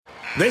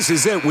This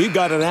is it. We've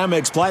got an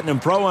Amex Platinum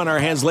Pro on our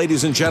hands,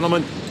 ladies and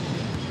gentlemen.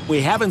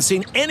 We haven't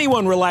seen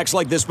anyone relax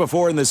like this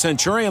before in the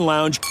Centurion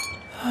Lounge.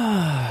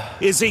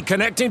 Is he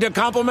connecting to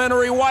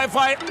complimentary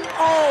Wi-Fi?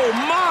 Oh,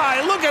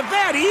 my. Look at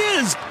that. He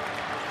is.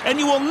 And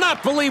you will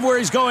not believe where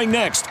he's going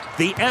next.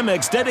 The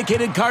Amex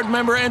dedicated card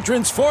member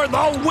entrance for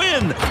the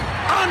win.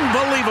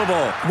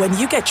 Unbelievable. When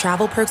you get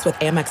travel perks with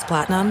Amex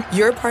Platinum,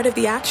 you're part of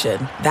the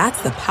action.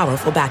 That's the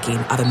powerful backing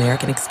of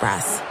American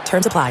Express.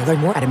 Terms apply. Learn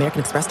more at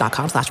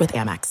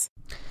americanexpress.com/withAmex.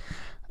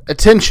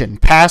 Attention,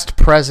 past,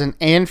 present,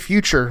 and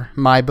future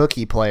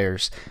MyBookie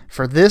players.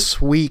 For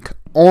this week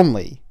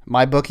only,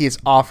 MyBookie is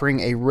offering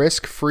a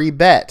risk-free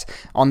bet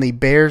on the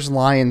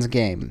Bears-Lions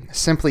game.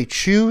 Simply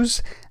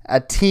choose a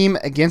team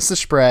against the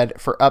spread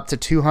for up to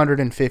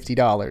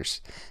 $250.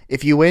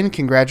 If you win,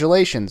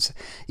 congratulations.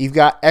 You've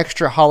got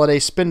extra holiday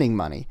spending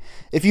money.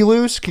 If you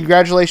lose,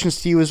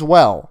 congratulations to you as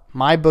well.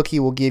 MyBookie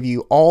will give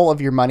you all of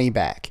your money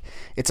back.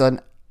 It's a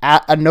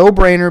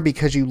no-brainer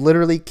because you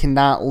literally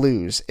cannot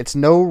lose. It's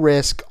no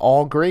risk,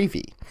 all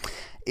gravy.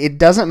 It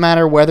doesn't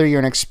matter whether you're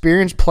an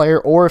experienced player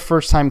or a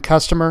first-time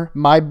customer,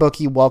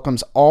 MyBookie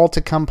welcomes all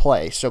to come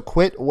play. So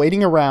quit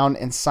waiting around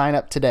and sign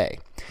up today.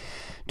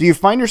 Do you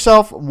find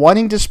yourself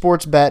wanting to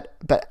sports bet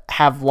but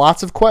have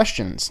lots of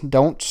questions?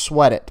 Don't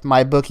sweat it.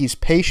 MyBookie's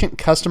patient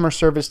customer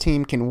service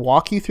team can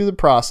walk you through the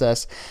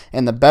process,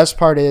 and the best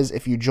part is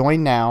if you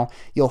join now,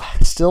 you'll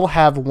still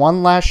have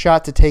one last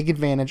shot to take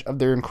advantage of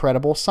their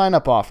incredible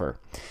sign-up offer.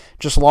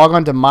 Just log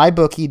on to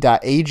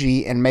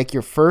mybookie.ag and make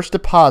your first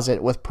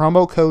deposit with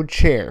promo code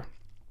CHAIR.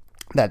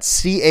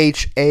 That's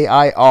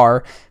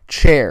CHAIR,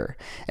 CHAIR.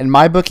 And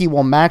MyBookie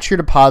will match your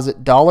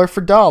deposit dollar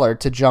for dollar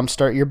to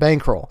jumpstart your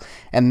bankroll.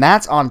 And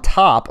that's on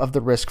top of the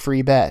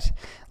risk-free bet.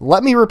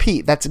 Let me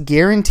repeat, that's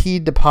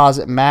guaranteed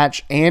deposit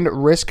match and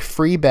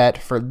risk-free bet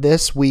for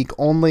this week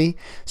only.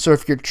 So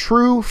if you're a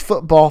true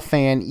football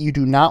fan, you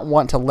do not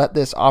want to let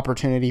this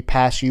opportunity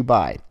pass you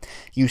by.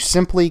 You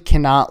simply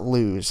cannot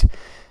lose.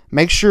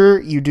 Make sure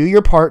you do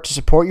your part to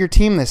support your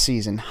team this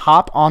season.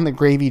 Hop on the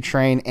gravy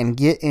train and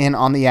get in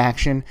on the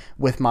action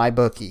with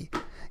MyBookie.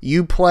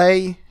 You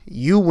play,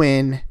 you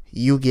win,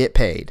 you get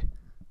paid.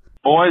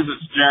 Boys,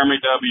 it's Jeremy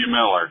W.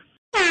 Miller.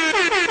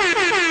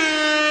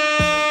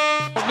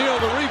 Neal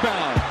the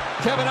rebound.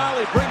 Kevin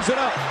Ollie brings it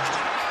up.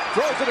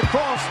 Throws it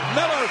across.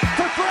 Miller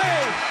for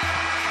three.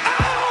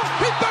 Oh!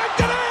 He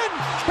backed it in!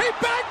 He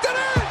backed it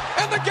in!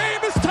 And the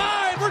game is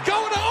tied. We're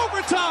going to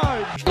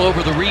overtime.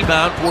 Over the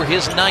rebound for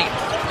his ninth.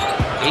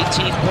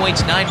 18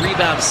 points, 9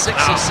 rebounds, 6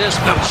 assists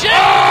for Jay.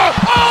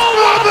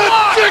 Oh, the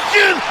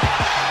chicken!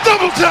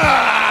 Double time!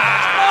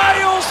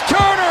 Miles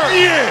Turner!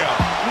 Yeah!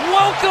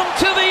 Welcome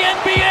to the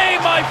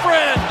NBA, my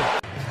friend!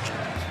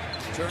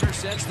 Turner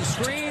sets the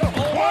screen. No!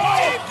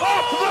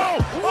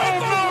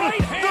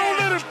 Don't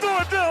let him throw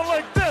it down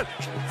like that!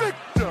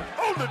 Victor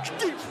on the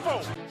deep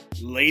phone!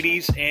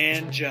 Ladies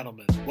and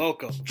gentlemen,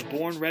 welcome to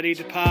Born Ready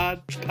to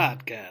Pod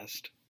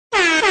podcast.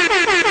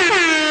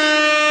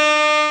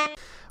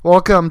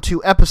 Welcome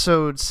to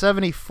episode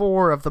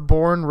 74 of the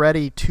Born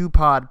Ready to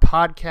Pod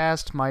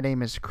podcast. My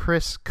name is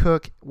Chris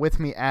Cook.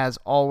 With me, as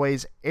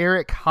always,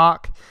 Eric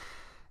Hawk.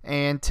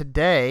 And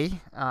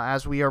today,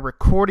 as we are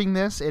recording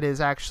this, it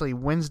is actually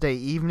Wednesday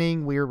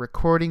evening. We are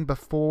recording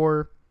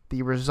before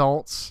the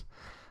results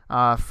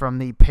from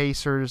the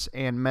Pacers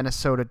and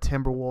Minnesota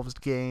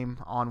Timberwolves game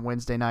on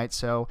Wednesday night.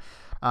 So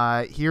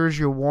here's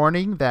your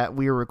warning that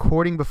we are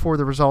recording before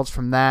the results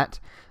from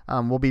that.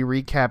 We'll be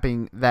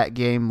recapping that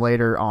game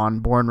later on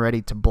Born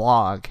Ready to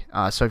Blog.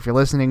 So if you're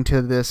listening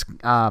to this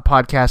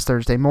podcast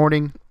Thursday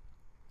morning,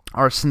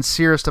 our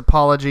sincerest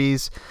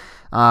apologies.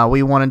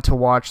 We wanted to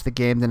watch the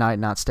game tonight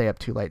and not stay up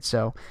too late.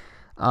 So,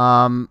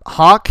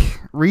 Hawk,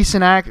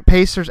 recent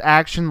Pacers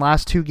action,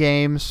 last two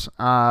games.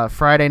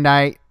 Friday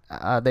night,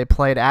 they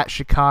played at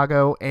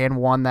Chicago and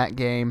won that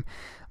game.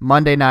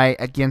 Monday night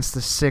against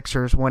the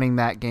Sixers, winning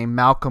that game.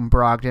 Malcolm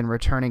Brogdon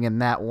returning in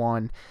that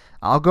one.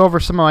 I'll go over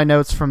some of my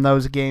notes from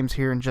those games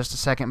here in just a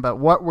second, but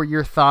what were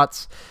your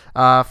thoughts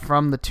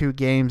from the two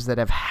games that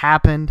have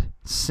happened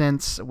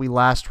since we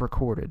last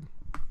recorded?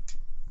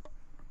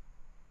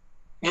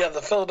 Yeah,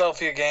 the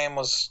Philadelphia game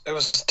was a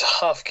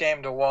tough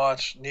game to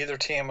watch. Neither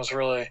team was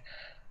really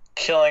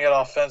killing it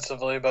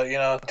offensively, but, at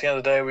the end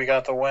of the day, we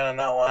got the win in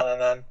that one.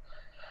 And then,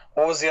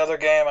 what was the other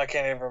game? I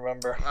can't even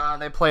remember.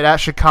 They played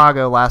at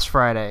Chicago last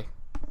Friday.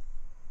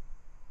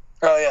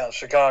 Oh, yeah,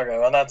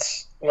 Chicago. And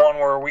that's one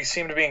where we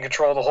seemed to be in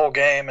control the whole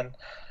game, and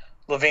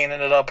Levine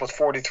ended up with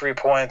 43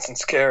 points and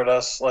scared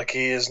us like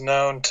he is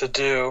known to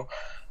do.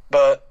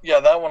 But, yeah,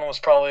 that one was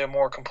probably a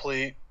more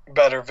complete,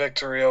 better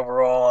victory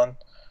overall. And,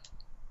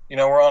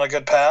 we're on a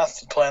good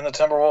path to playing the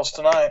Timberwolves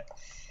tonight.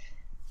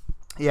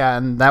 Yeah,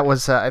 and that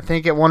was, I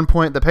think at one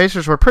point, the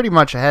Pacers were pretty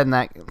much ahead in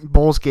that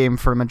Bulls game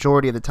for a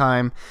majority of the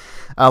time.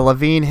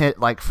 Levine hit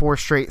like 4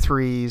 straight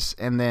threes,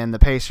 and then the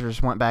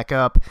Pacers went back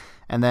up,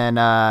 and then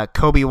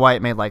Kobe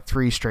White made like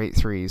 3 straight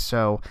threes.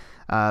 So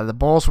the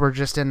Bulls were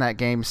just in that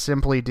game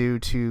simply due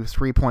to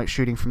 3-point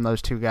shooting from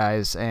those two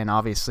guys, and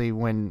obviously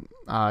when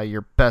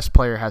your best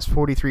player has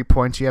 43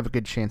 points, you have a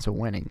good chance of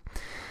winning.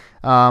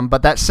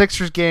 But that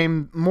Sixers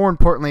game, more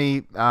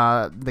importantly,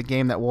 the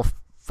game that we'll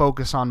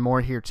focus on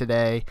more here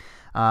today,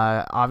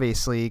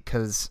 obviously,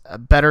 because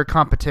better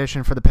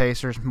competition for the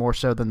Pacers, more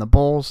so than the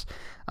Bulls,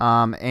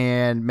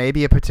 and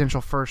maybe a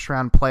potential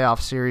first-round playoff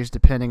series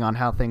depending on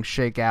how things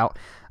shake out.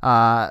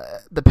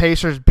 The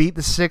Pacers beat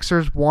the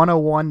Sixers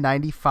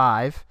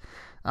 101-95.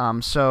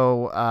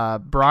 So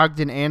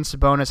Brogdon and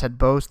Sabonis had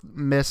both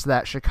missed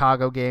that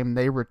Chicago game.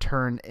 They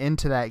returned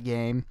into that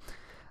game.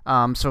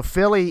 So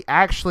Philly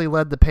actually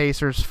led the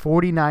Pacers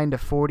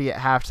 49-40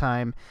 at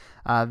halftime.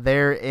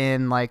 They're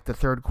in like the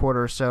third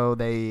quarter, so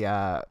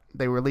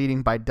they were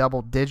leading by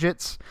double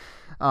digits.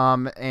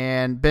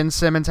 And Ben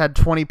Simmons had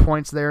 20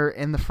 points there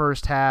in the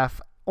first half.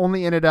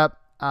 Only ended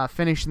up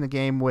finishing the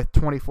game with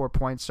 24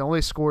 points. So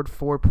only scored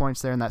 4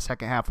 points there in that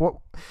second half.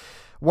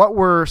 What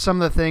were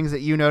some of the things that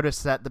you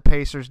noticed that the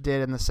Pacers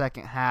did in the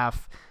second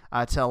half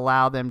to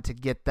allow them to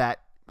get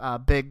that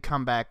big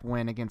comeback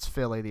win against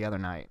Philly the other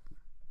night?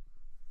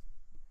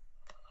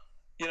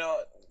 You know,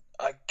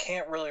 I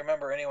can't really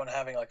remember anyone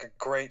having like a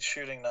great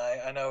shooting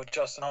night. I know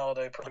Justin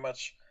Holiday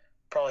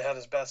probably had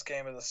his best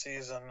game of the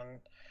season, and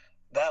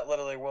that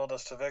literally willed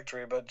us to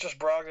victory. But just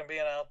Brogdon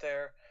being out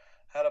there,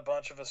 had a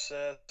bunch of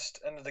assists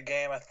into the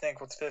game, I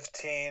think, with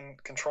 15,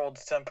 controlled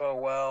the tempo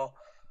well.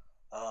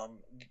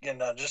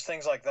 Just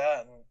things like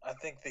that. And I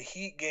think the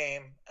Heat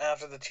game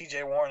after the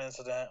TJ Warren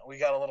incident, we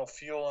got a little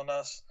fuel in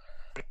us.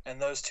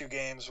 And those two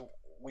games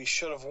we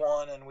should have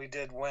won, and we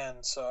did win.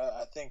 So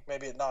I think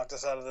maybe it knocked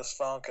us out of this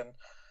funk. And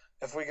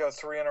if we go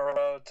 3 in a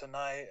row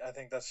tonight, I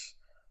think that's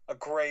a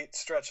great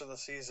stretch of the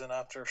season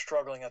after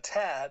struggling a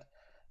tad.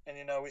 And,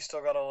 we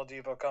still got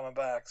Oladipo coming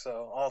back.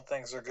 So all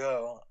things are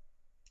go.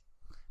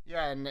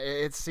 Yeah, and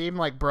it seemed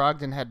like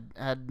Brogdon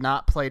had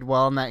not played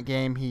well in that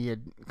game. He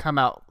had come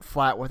out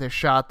flat with his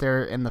shot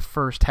there in the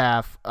first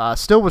half.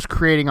 Still was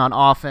creating on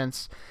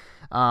offense,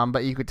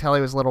 but you could tell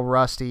he was a little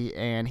rusty,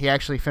 and he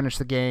actually finished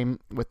the game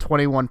with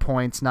 21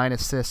 points, 9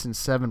 assists, and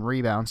 7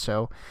 rebounds.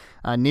 So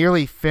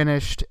nearly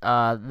finished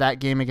that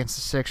game against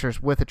the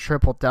Sixers with a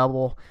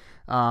triple-double.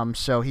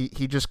 So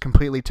he just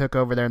completely took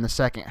over there in the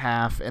second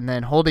half. And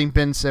then holding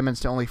Ben Simmons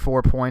to only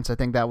 4 points, I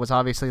think that was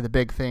obviously the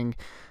big thing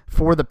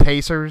for the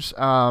Pacers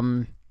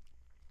in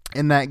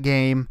that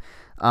game.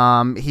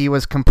 He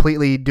was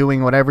completely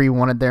doing whatever he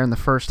wanted there in the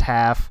first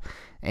half.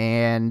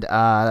 And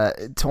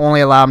to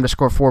only allow him to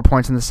score 4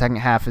 points in the second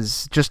half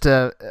is just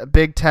a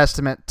big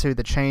testament to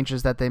the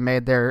changes that they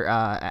made there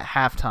at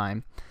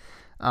halftime.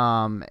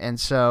 And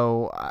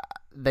so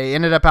they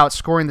ended up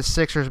outscoring the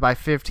Sixers by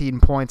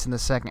 15 points in the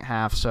second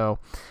half. So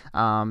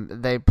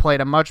they played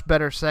a much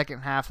better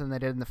second half than they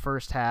did in the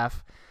first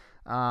half.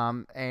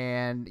 Another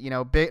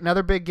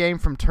big game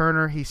from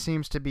Turner. He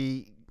seems to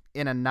be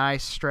in a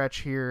nice stretch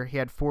here. He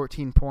had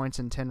 14 points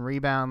and 10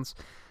 rebounds.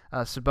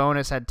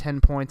 Sabonis had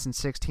 10 points and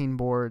 16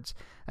 boards.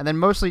 And then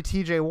mostly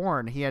TJ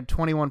Warren. He had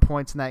 21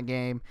 points in that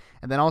game.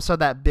 And then also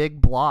that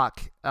big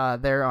block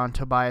there on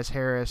Tobias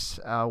Harris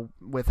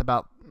with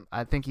about,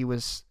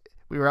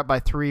 we were up by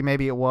 3,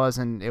 maybe it was,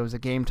 and it was a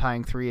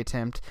game-tying 3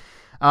 attempt.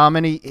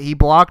 And he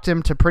blocked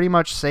him to pretty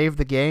much save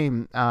the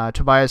game.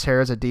 Tobias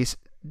Harris, a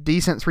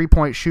decent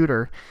three-point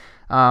shooter.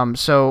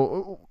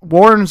 So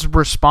Warren's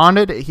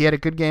responded. He had a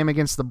good game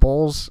against the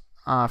Bulls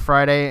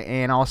Friday,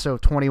 and also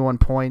 21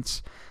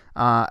 points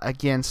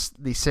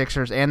against the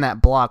Sixers and that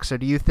block. So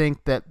do you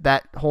think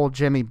that whole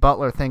Jimmy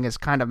Butler thing has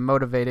kind of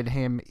motivated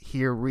him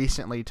here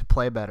recently to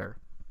play better?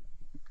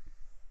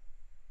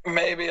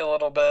 Maybe a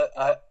little bit.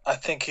 I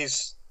think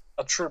he's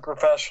a true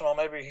professional.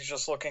 Maybe he's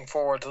just looking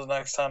forward to the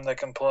next time they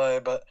can play.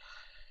 But,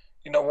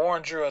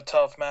 Warren drew a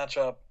tough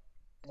matchup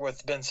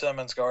with Ben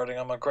Simmons guarding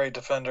him, a great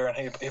defender, and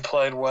he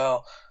played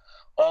well.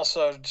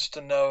 Also, just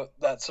to note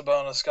that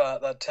Sabonis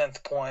got that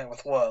 10th point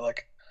with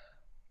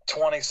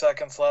 20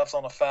 seconds left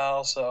on a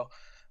foul, so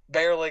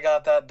barely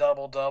got that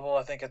double-double.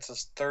 I think it's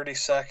his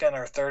 32nd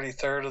or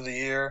 33rd of the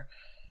year,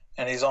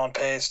 and he's on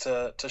pace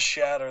to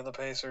shatter the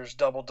Pacers'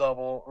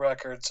 double-double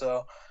record.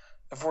 So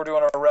if we're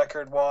doing a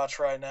record watch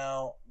right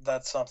now,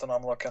 that's something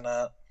I'm looking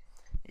at.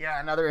 Yeah,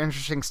 another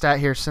interesting stat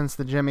here. Since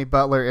the Jimmy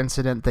Butler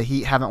incident, the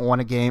Heat haven't won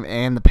a game,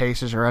 and the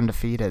Pacers are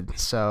undefeated.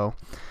 So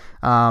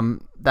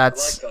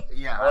that's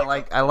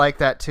I like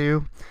that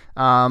too.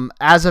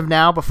 As of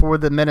now, before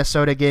the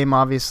Minnesota game,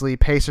 obviously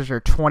Pacers are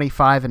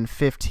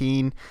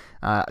 25-15.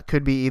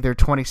 Could be either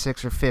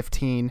 26 or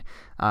 15,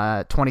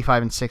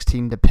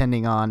 25-16,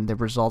 depending on the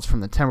results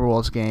from the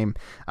Timberwolves game.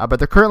 But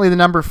they're currently the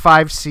number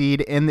 5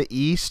 seed in the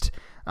East.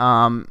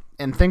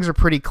 And things are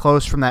pretty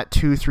close from that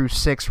 2 through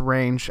 6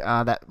 range.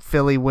 That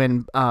Philly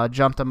win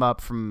jumped them up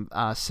from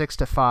 6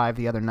 to 5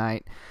 the other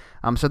night.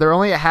 So they're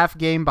only a half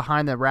game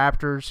behind the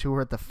Raptors, who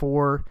are at the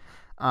 4.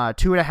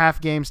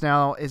 2.5 games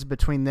now is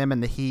between them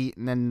and the Heat,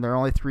 and then they're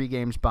only 3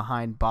 games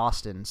behind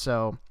Boston.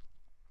 So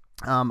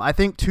I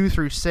think 2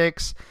 through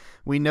 6,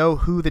 we know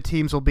who the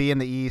teams will be in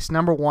the East.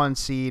 Number 1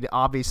 seed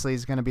obviously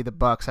is going to be the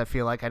Bucks. I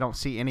feel like I don't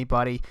see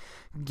anybody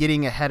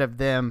getting ahead of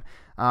them.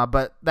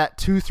 But that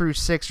 2 through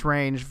 6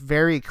 range,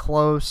 very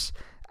close.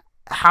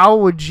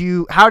 how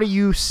do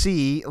you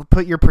see,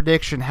 put your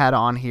prediction hat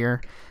on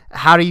here,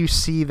 how do you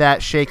see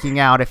that shaking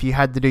out if you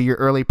had to do your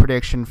early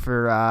prediction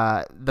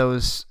for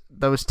those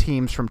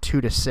teams from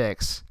 2 to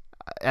 6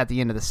 at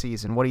the end of the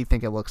season? What do you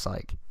think it looks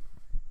like?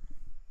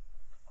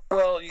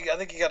 Well, I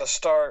think you got to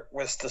start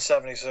with the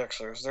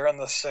 76ers. They're in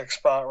the 6th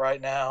spot right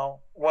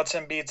now. What's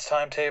Embiid's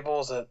timetable?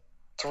 Is it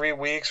 3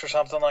 weeks or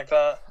something like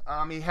that?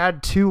 He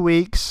had 2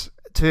 weeks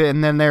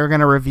and then they were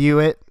going to review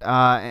it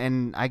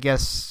and I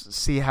guess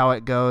see how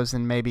it goes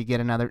and maybe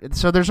get another.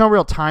 So there's no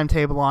real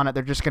timetable on it.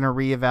 They're just going to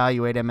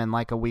reevaluate him in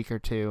like a week or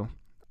two,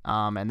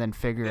 and then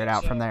figure it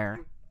out from there.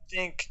 I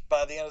think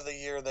by the end of the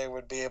year they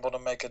would be able to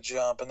make a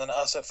jump, and then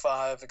us at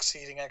 5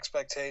 exceeding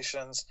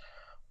expectations.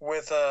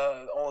 With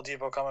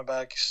Oladipo coming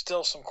back,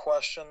 still some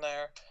question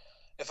there.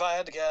 If I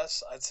had to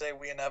guess, I'd say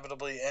we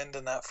inevitably end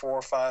in that 4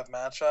 or 5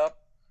 matchup.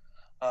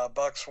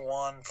 Bucks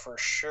 1 for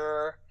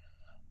sure.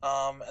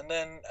 And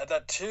then at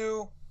that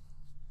 2,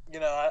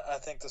 I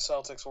think the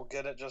Celtics will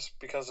get it just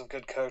because of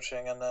good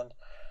coaching. And then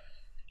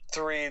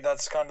 3,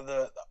 that's kind of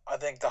the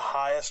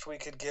highest we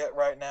could get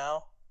right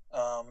now.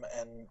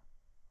 And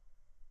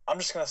I'm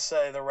just going to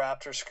say the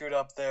Raptors scoot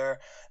up there,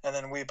 and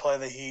then we play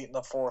the Heat in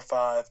the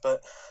 4-5.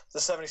 But the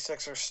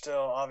 76ers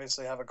still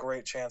obviously have a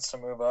great chance to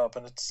move up,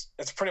 and it's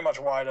pretty much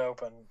wide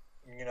open,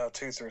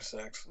 2 through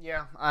 6.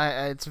 Yeah,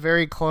 it's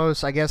very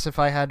close. I guess if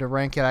I had to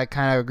rank it, I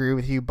kind of agree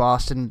with you.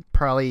 Boston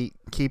probably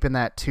keeping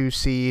that 2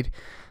 seed.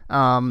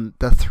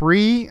 The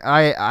 3,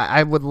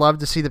 I would love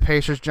to see the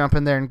Pacers jump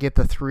in there and get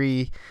the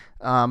 3.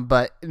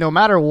 But no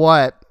matter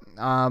what,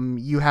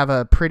 you have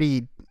a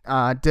pretty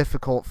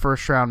difficult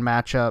first-round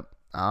matchup.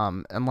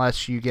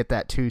 Unless you get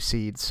that 2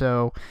 seed.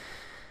 So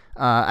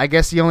I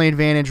guess the only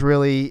advantage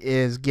really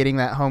is getting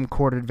that home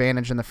court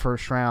advantage in the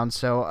first round.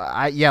 So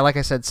like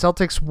I said,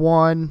 Celtics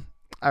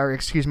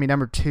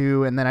number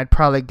 2, and then I'd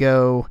probably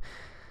go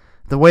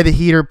the way the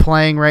Heat are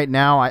playing right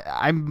now.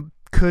 I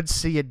could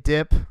see a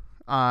dip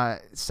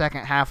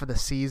second half of the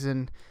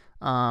season.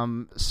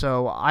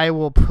 So I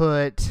will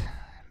put,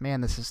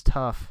 man, this is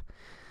tough.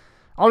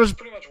 It's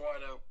pretty much wide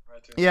open.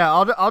 Yeah,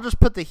 I'll just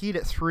put the Heat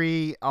at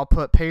 3. I'll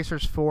put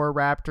Pacers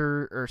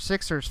 4,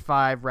 Sixers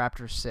 5,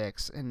 Raptors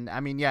 6. And I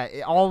mean,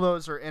 all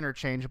those are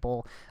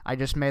interchangeable. I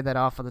just made that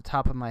off of the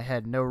top of my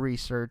head, no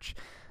research.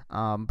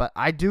 But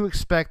I do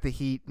expect the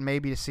Heat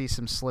maybe to see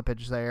some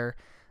slippage there.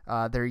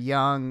 They're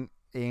young,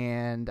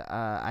 and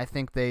I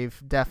think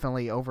they've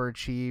definitely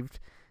overachieved.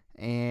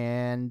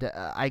 And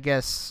I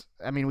guess,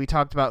 we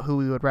talked about who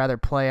we would rather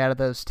play out of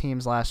those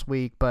teams last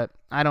week, but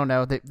I don't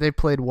know. They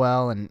played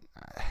well, and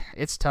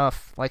it's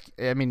tough.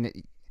 The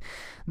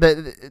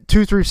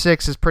 2 through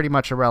 6 is pretty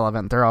much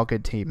irrelevant. They're all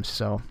good teams.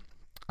 So,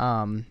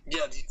 do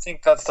you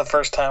think that's the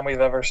first time we've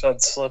ever said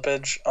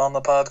slippage on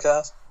the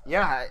podcast?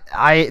 Yeah,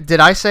 did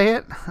I say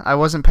it? I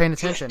wasn't paying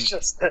attention.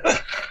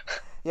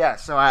 Yeah,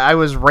 so I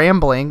was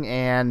rambling,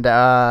 and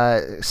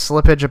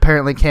slippage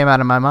apparently came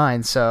out of my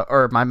mind,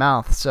 or my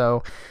mouth.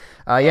 So,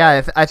 I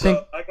think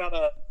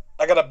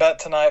I got a bet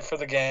tonight for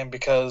the game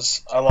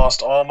because I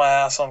lost all my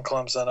ass on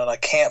Clemson, and I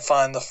can't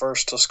find the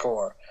first to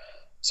score.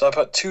 So I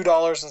put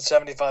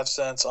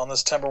 $2.75 on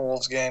this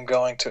Timberwolves game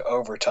going to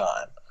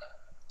overtime.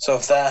 So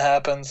if that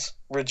happens,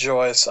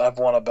 rejoice! I've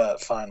won a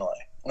bet finally.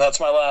 And that's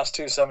my last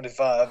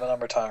 $2.75, and I'm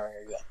retiring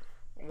again.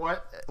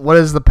 What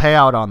is the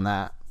payout on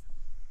that?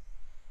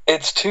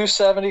 It's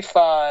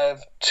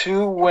 $2.75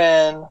 to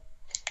win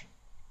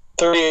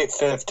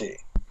 $38.50.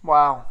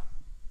 Wow.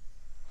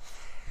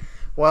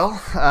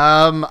 Well,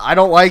 I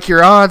don't like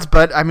your odds,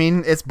 but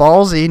it's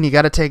ballsy, and you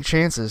got to take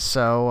chances.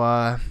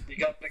 So you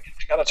got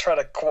to try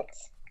to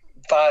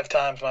 5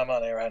 times my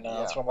money right now. Yeah.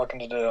 That's what I'm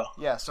looking to do.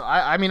 Yeah. So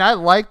I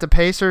like the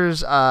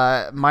Pacers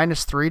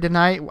 -3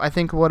 tonight. I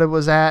think what it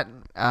was at.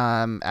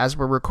 As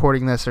we're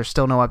recording this, there's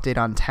still no update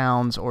on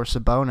Towns or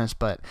Sabonis,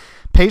 but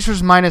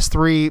Pacers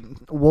 -3.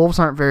 Wolves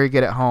aren't very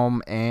good at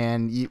home,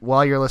 and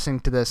while you're listening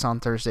to this on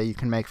Thursday, you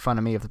can make fun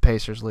of me if the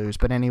Pacers lose.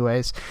 But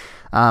anyways,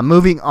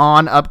 moving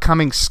on,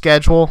 upcoming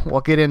schedule.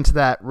 We'll get into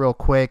that real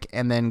quick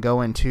and then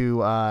go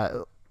into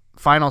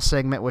final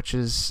segment, which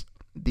is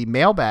the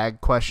mailbag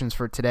questions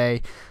for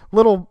today.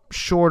 Little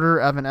shorter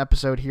of an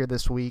episode here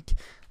this week.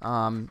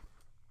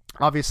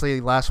 Obviously,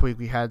 last week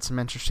we had some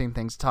interesting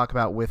things to talk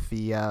about with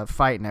the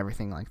fight and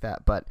everything like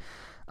that. But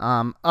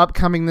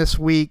upcoming this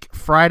week,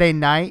 Friday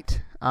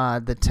night,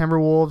 the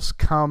Timberwolves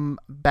come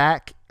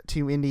back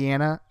to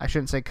Indiana. I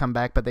shouldn't say come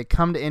back, but they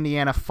come to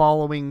Indiana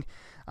following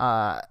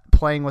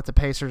playing with the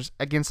Pacers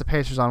against the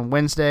Pacers on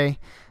Wednesday.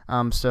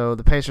 So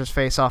the Pacers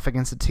face off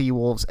against the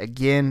T-Wolves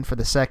again for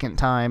the second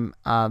time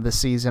this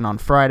season on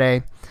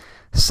Friday.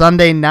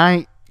 Sunday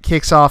night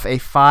kicks off a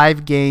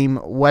 5-game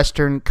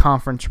Western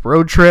Conference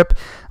road trip.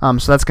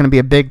 So that's going to be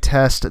a big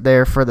test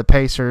there for the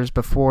Pacers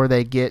before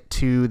they get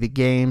to the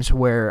games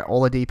where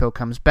Oladipo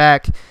comes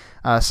back.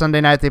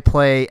 Sunday night they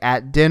play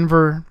at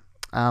Denver.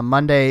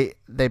 Monday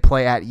they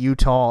play at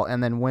Utah.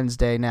 And then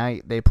Wednesday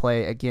night they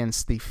play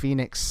against the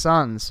Phoenix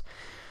Suns.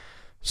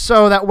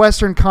 So that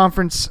Western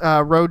Conference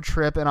road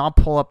trip, and I'll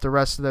pull up the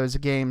rest of those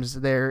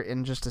games there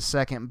in just a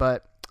second,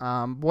 but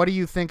What do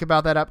you think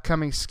about that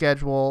upcoming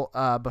schedule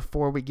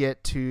before we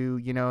get to,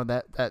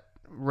 that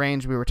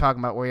range we were talking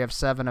about where you have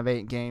 7 of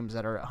 8 games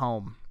that are at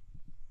home?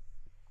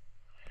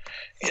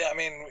 Yeah, I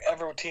mean,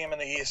 every team in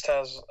the East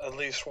has at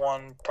least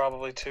one,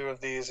 probably 2 of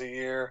these a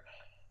year,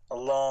 a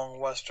long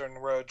Western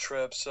road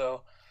trip.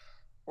 So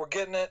we're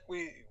getting it.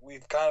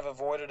 We've kind of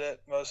avoided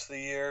it most of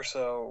the year,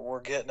 so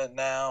we're getting it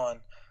now. And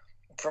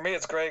for me,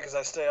 it's great because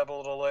I stay up a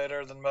little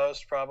later than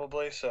most,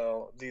 probably.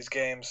 So these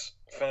games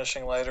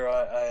finishing later,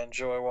 I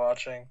enjoy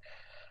watching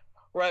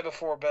right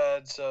before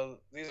bed. So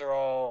these are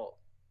all,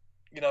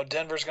 they're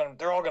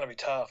all going to be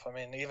tough. I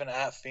mean, even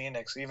at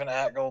Phoenix, even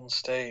at Golden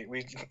State,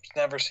 we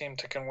never seem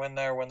to can win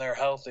there when they're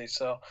healthy.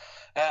 So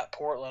at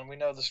Portland, we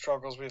know the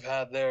struggles we've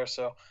had there.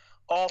 So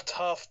all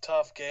tough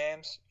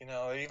games,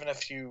 even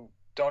if you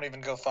don't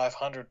even go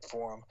 500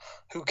 for them,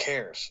 who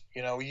cares?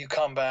 You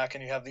come back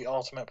and you have the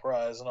ultimate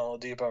prize in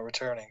Oladipo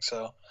returning.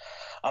 So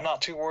I'm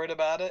not too worried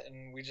about it,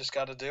 and we just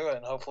got to do it,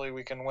 and hopefully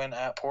we can win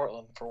at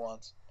Portland for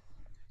once.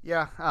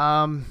 Yeah,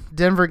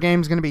 Denver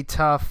game's going to be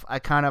tough. I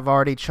kind of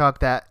already chalked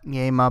that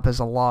game up as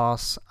a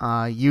loss.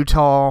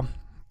 Utah,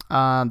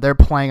 they're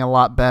playing a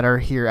lot better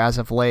here as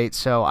of late,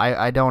 so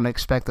I don't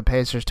expect the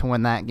Pacers to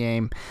win that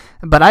game.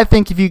 But I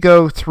think if you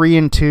go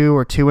 3-2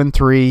 or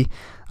 2-3,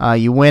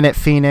 you win at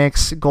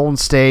Phoenix, Golden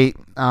State,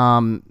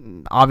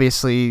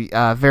 obviously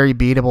a very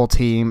beatable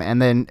team.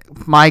 And then,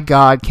 my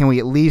God, can we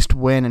at least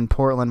win in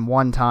Portland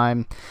one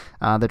time?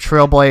 The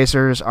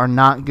Trailblazers are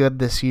not good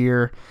this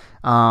year.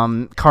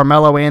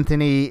 Carmelo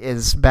Anthony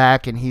is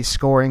back and he's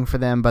scoring for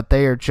them, but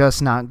they are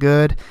just not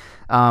good.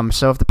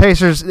 So if the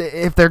Pacers,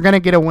 if they're going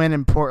to get a win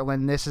in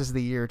Portland, this is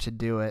the year to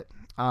do it.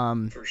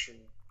 For sure.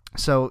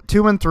 So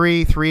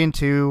 2-3,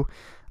 3-2.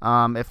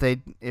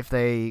 If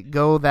they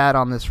go that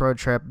on this road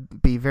trip,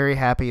 be very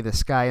happy the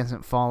sky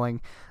isn't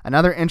falling.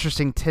 Another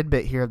interesting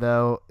tidbit here,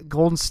 though,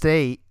 Golden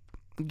State,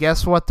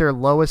 guess what their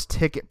lowest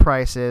ticket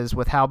price is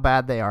with how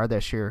bad they are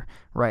this year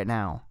right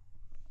now?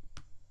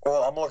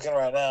 Well, I'm looking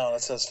right now, and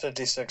it says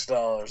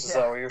 $56. Is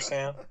that what you're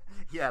saying?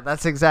 Yeah,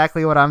 that's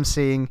exactly what I'm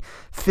seeing.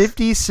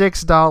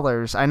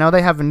 $56. I know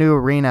they have a new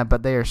arena,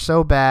 but they are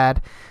so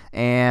bad,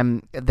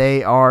 and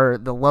they are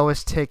the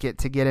lowest ticket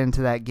to get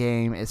into that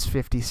game is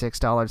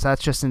 $56.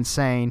 That's just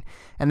insane.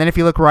 And then if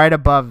you look right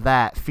above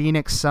that,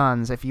 Phoenix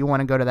Suns, if you want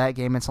to go to that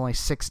game, it's only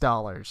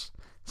 $6.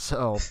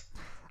 So,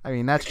 I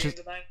mean, that's just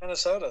tonight,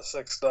 Minnesota,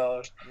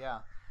 $6. Yeah.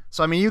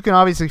 So, I mean, you can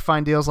obviously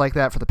find deals like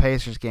that for the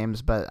Pacers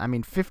games, but, I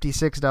mean,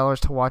 $56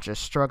 to watch a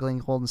struggling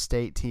Golden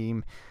State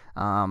team,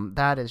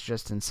 that is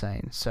just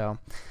insane. So,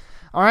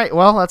 all right,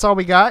 well, that's all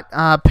we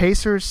got.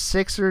 Pacers,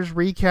 Sixers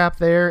recap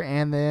there,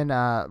 and then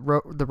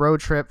the road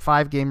trip,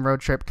 5-game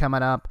road trip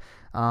coming up,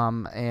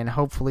 and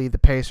hopefully the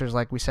Pacers,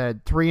 like we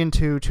said,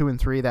 3-2,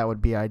 2-3, that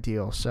would be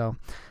ideal. So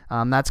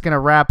that's going to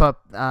wrap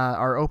up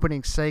our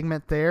opening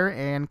segment there,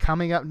 and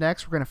coming up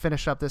next, we're going to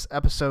finish up this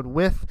episode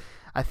with,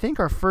 I think,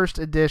 our first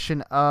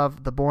edition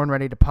of the Born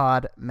Ready to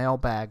Pod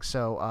mailbag.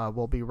 So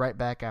we'll be right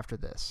back after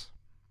this.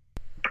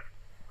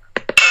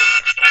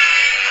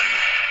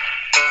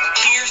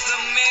 Here's the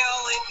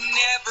mail, it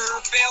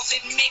never fails.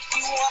 It makes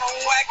me want to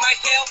wag my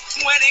tail.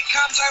 When it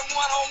comes, I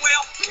want to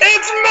wail.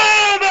 It's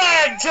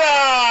mailbag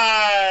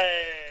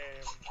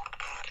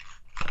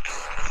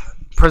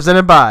time!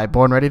 Presented by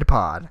Born Ready to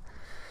Pod.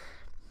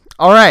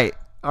 All right,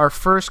 our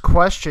first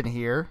question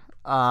here.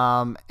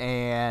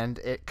 And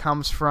it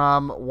comes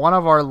from one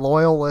of our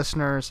loyal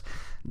listeners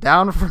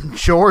down from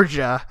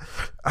Georgia.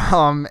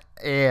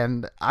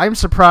 And I'm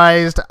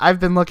surprised. I've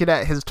been looking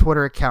at his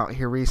Twitter account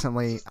here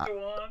recently.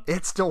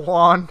 It's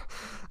DeJuan.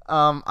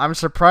 I'm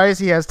surprised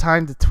he has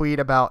time to tweet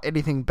about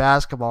anything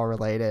basketball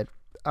related.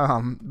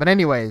 But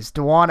anyways,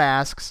 DeJuan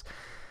asks,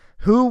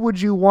 who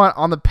would you want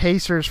on the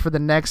Pacers for the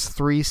next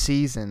 3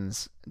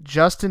 seasons?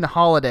 Justin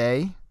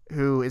Holiday,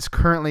 who is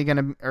currently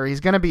he's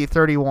going to be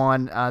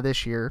 31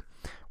 this year,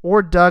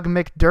 or Doug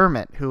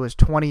McDermott, who is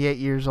 28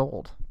 years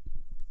old.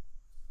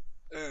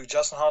 Ooh,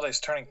 Justin Holiday's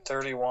turning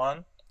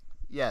 31?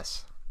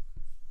 Yes.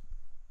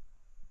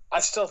 I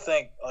still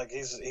think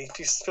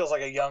he feels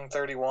like a young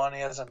 31.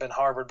 He hasn't been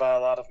harbored by a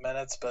lot of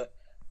minutes, but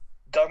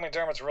Doug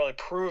McDermott's really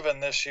proven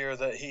this year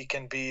that he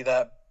can be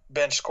that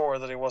bench scorer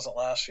that he wasn't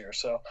last year.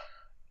 So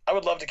I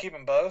would love to keep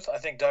them both. I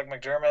think Doug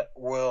McDermott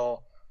we're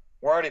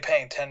already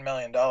paying $10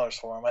 million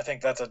for him. I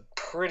think that's a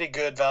pretty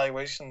good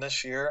valuation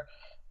this year.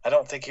 I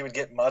don't think he would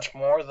get much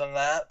more than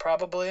that,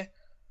 probably.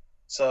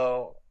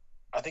 So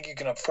I think you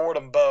can afford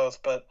them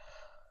both, but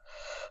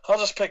I'll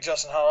just pick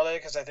Justin Holiday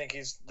because I think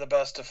he's the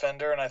best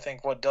defender, and I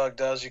think what Doug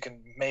does you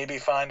can maybe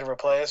find to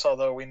replace,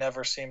 although we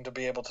never seem to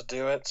be able to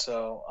do it.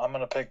 So I'm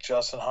going to pick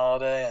Justin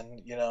Holiday,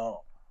 and,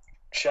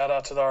 shout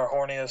out to our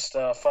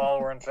horniest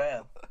follower and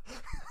fan.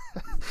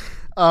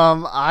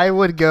 I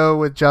would go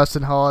with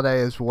Justin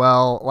Holiday as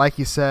well. Like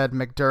you said,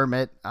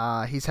 McDermott,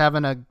 he's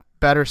having a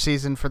better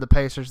season for the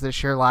Pacers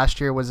this year.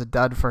 Last year was a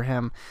dud for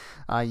him.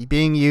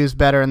 Being used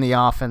better in the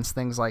offense,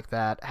 things like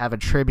that, have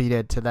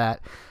attributed to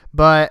that.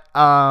 But,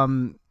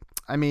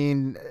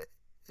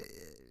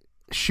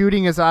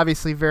 shooting is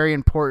obviously very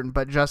important,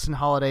 but Justin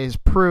Holiday has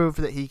proved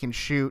that he can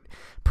shoot.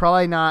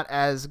 Probably not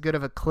as good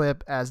of a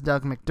clip as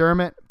Doug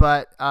McDermott,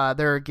 but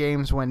there are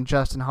games when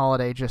Justin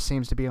Holiday just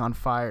seems to be on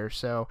fire.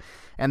 So,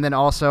 and then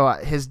also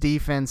his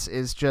defense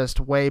is just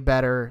way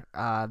better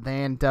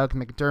than Doug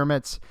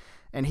McDermott's,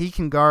 and he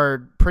can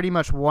guard pretty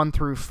much 1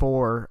 through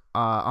 4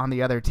 on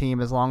the other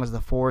team as long as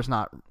the 4 is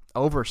not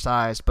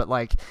oversized. But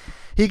like,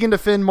 he can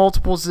defend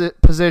multiple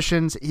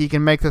positions. He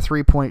can make the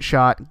 3-point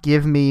shot.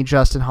 Give me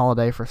Justin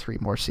Holiday for 3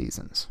 more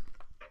seasons.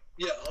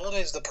 Yeah,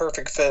 Holiday's the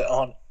perfect fit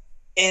on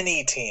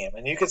any team,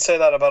 and you could say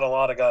that about a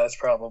lot of guys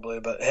probably,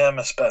 but him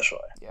especially.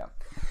 Yeah.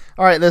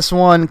 All right, this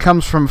one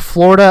comes from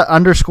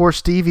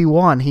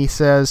Florida_Stevie1. He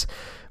says,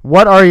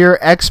 what are your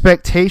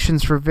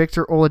expectations for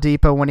Victor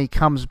Oladipo when he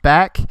comes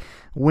back?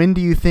 When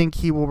do you think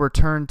he will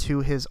return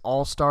to his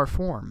all-star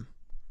form?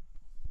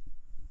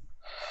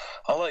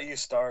 I'll let you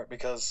start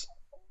because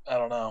I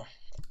don't know.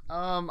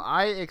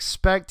 I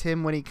expect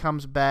him when he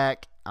comes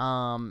back,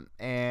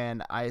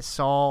 and I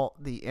saw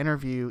the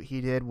interview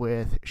he did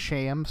with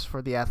Shams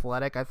for The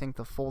Athletic. I think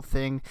the full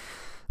thing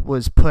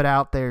was put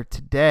out there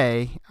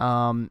today,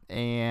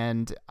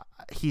 and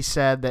he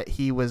said that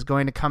he was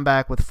going to come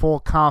back with full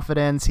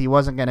confidence. He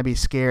wasn't going to be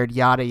scared,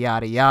 yada,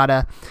 yada,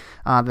 yada.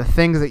 The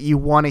things that you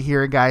want to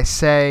hear a guy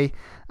say.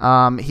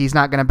 He's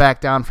not going to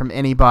back down from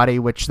anybody,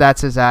 which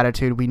that's his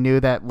attitude. We knew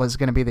that was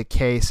going to be the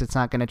case. It's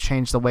not going to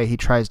change the way he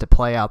tries to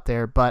play out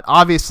there. But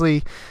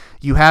obviously,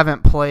 you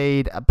haven't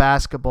played a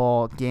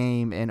basketball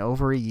game in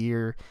over a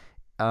year.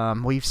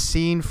 We've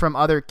seen from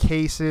other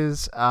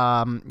cases,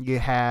 you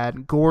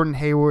had Gordon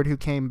Hayward who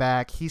came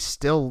back. He's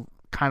still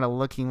kind of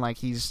looking like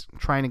he's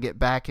trying to get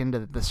back into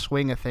the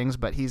swing of things,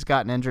 but he's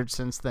gotten injured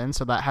since then,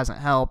 so that hasn't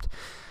helped.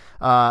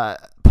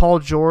 Paul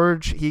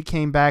George, he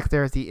came back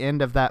there at the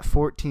end of that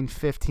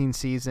 14-15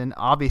 season.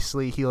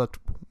 Obviously, he looked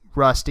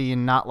rusty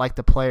and not like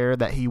the player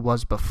that he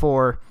was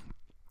before.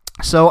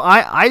 So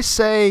I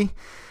say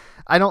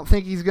I don't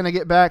think he's going to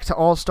get back to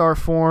all-star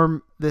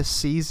form this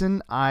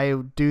season. I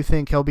do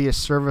think he'll be a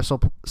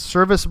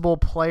serviceable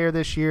player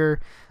this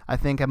year. I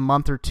think a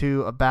month or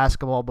two of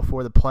basketball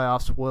before the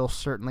playoffs will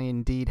certainly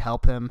indeed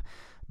help him.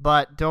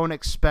 But don't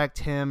expect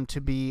him to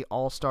be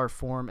all-star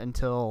form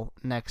until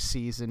next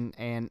season.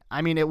 And,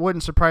 I mean, it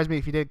wouldn't surprise me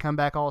if he did come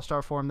back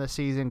all-star form this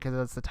season because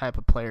that's the type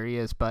of player he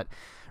is. But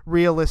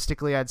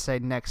realistically, I'd say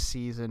next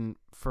season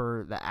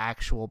for the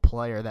actual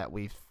player that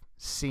we've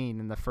seen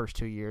in the first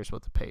 2 years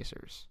with the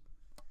Pacers.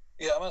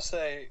 Yeah, I'm going to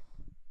say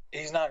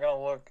he's not going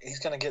to look – he's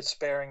going to get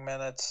sparing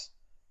minutes.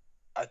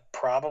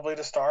 Probably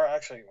to start.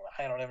 Actually,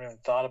 I don't even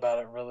thought about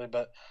it really,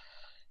 but –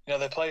 you know,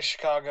 they play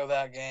Chicago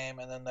that game,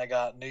 and then they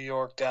got New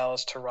York,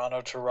 Dallas,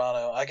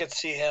 Toronto. I could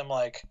see him,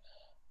 like,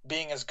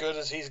 being as good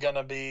as he's going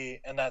to be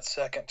in that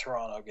second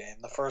Toronto game.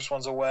 The first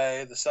one's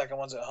away. The second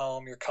one's at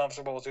home. You're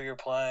comfortable with who you're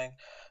playing.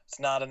 It's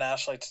not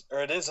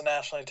it is a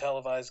nationally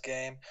televised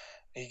game.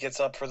 He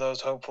gets up for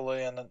those,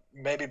 hopefully, and then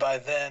maybe by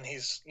then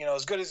he's, you know,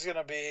 as good as he's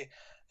going to be.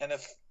 And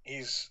if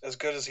he's as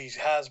good as he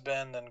has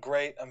been, then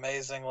great,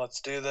 amazing,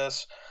 let's do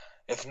this.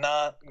 If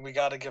not, we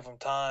got to give him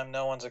time.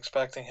 No one's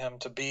expecting him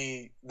to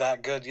be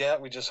that good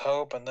yet. We just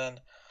hope. And then,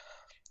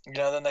 you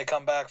know, then they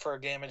come back for a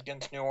game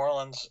against New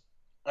Orleans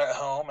at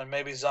home, and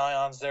maybe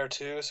Zion's there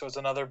too. So it's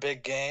another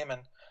big game,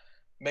 and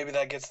maybe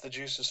that gets the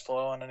juices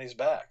flowing, and he's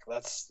back.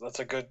 That's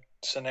a good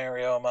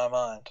scenario in my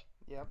mind.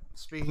 Yep.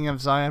 Speaking of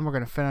Zion, we're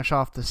going to finish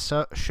off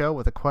the show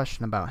with a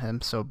question about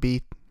him. So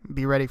be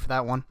ready for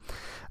that one.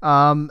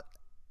 All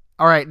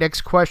right,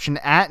 next question.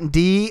 At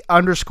D_town_killa.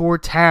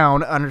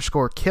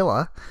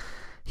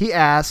 He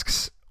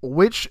asks,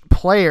 which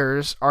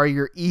players are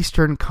your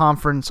Eastern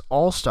Conference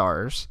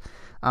All-Stars?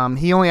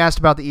 He only asked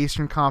about the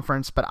Eastern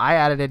Conference, but I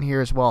added in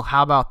here as well.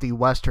 How about the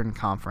Western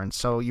Conference?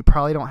 So you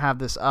probably don't have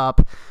this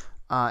up,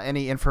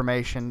 any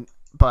information,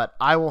 but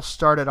I will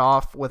start it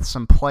off with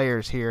some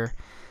players here.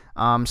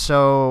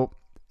 So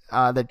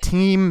the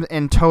team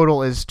in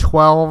total is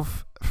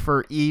 12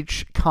 for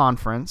each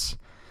conference.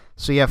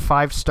 So you have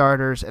 5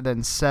 starters and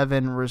then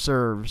 7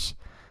 reserves.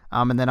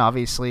 And then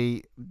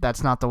obviously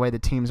that's not the way the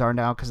teams are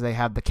now because they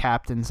have the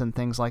captains and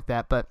things like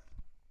that. But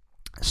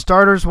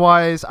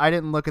starters-wise, I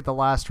didn't look at the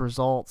last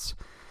results.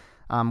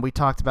 We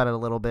talked about it a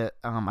little bit.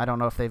 I don't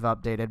know if they've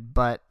updated.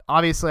 But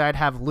obviously I'd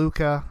have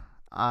Luka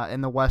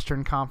in the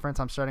Western Conference.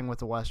 I'm starting with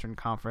the Western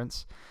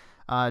Conference.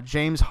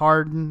 James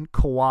Harden,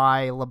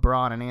 Kawhi,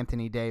 LeBron, and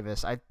Anthony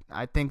Davis. I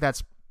think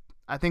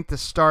the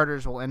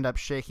starters will end up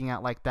shaking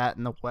out like that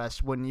in the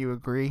West. Wouldn't you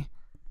agree?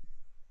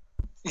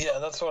 Yeah,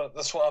 that's what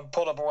I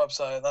pulled up a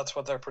website. That's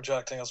what they're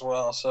projecting as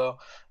well. So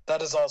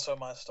that is also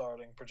my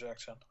starting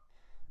projection.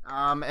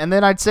 And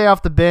then I'd say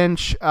off the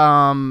bench,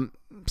 some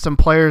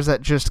players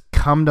that just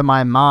come to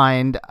my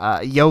mind.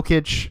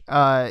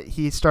 Jokic,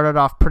 he started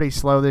off pretty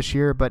slow this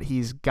year, but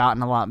he's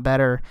gotten a lot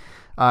better.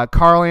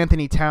 Karl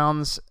Anthony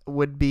Towns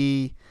would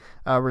be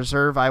a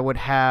reserve I would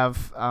have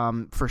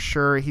for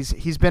sure.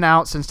 He's been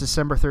out since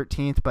December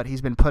 13th, but he's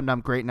been putting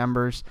up great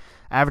numbers,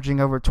 averaging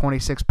over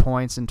 26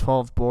 points and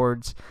 12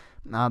 boards.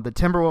 The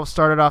Timberwolves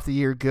started off the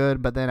year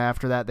good, but then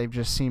after that they've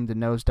just seemed to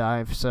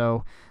nosedive.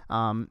 So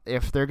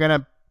if they're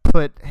going to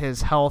put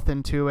his health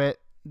into it,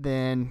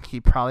 then he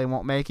probably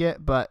won't make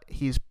it, but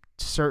he's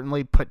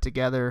certainly put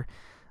together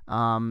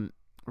a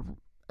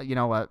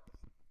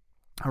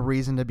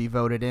reason to be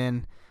voted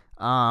in.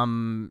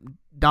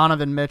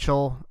 Donovan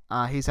Mitchell,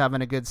 he's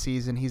having a good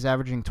season. He's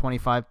averaging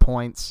 25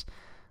 points.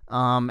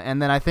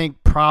 And then I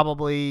think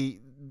probably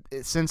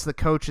since the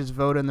coaches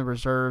vote in the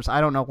reserves,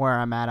 I don't know where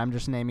I'm at. I'm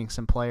just naming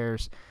some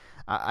players.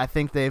 I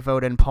think they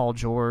vote in Paul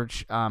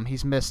George.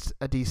 He's missed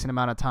a decent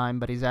amount of time,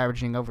 but he's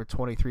averaging over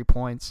 23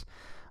 points.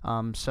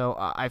 So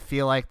I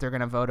feel like they're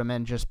going to vote him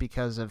in just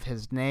because of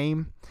his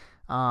name.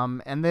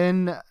 And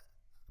then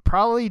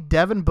probably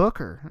Devin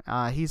Booker.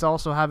 He's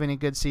also having a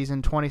good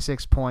season,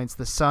 26 points.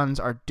 The Suns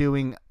are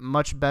doing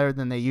much better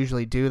than they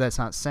usually do. That's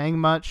not saying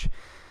much.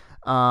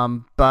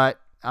 But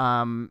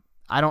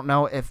I don't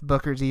know if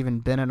Booker's even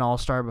been an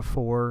All-Star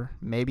before.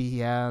 Maybe he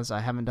has. I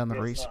haven't done the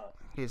research.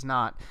 He's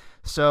not.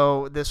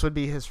 So this would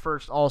be his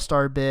first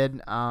All-Star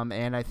bid,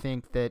 and I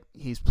think that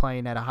he's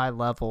playing at a high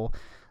level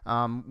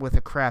with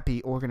a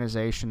crappy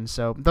organization.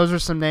 So those are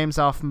some names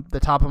off the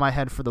top of my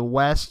head for the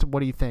West. What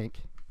do you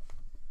think?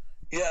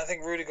 Yeah, I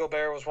think Rudy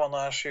Gobert was one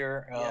last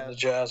year. The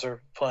Jazz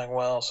are playing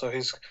well, so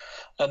he's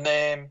a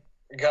name.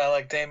 A guy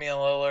like Damian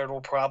Lillard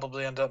will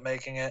probably end up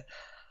making it.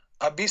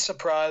 I'd be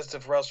surprised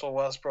if Russell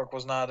Westbrook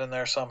was not in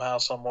there somehow,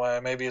 some way.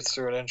 Maybe it's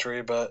through an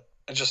injury, but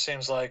it just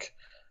seems like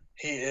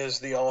he is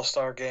the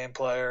all-star game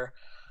player.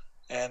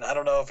 And I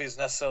don't know if he's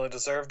necessarily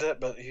deserved it,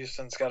 but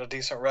Houston's got a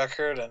decent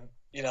record. And,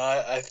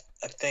 I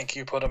think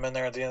you put him in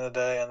there at the end of the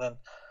day. And then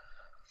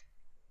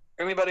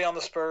anybody on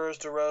the Spurs,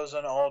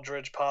 DeRozan,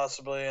 Aldridge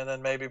possibly, and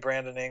then maybe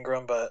Brandon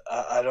Ingram. But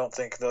I don't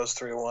think those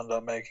three will end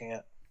up making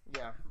it.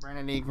 Yeah,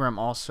 Brandon Ingram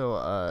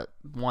also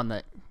one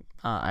that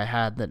I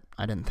had that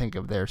I didn't think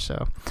of there.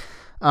 So,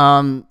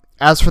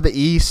 as for the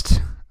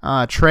East,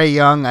 Trae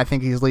Young, I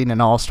think he's leading in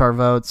All-Star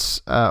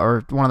votes,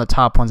 or one of the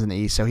top ones in the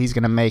East, so he's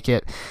going to make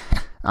it.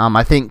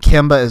 I think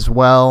Kemba as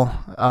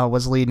well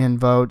was leading in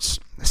votes.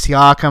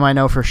 Siakam, I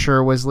know for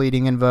sure, was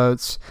leading in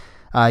votes.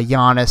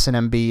 Giannis and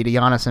Embiid.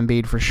 Giannis and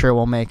Embiid for sure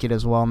will make it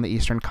as well in the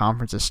Eastern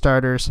Conference as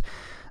starters.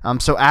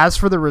 So as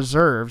for the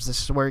reserves,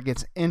 this is where it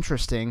gets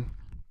interesting.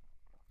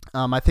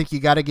 I think you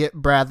got to get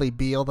Bradley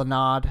Beal the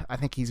nod. I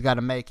think he's got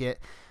to make it.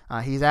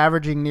 He's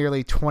averaging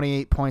nearly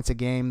 28 points a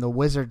game. The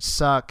Wizards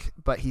suck,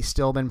 but he's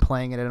still been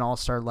playing at an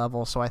all-star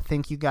level, so I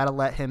think you got to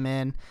let him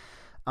in.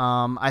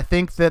 I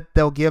think that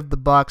they'll give the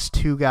Bucks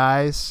two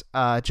guys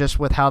just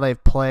with how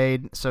they've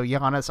played, so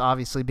Giannis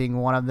obviously being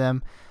one of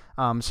them.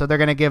 So they're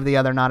going to give the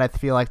other nod, I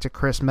feel like, to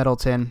Chris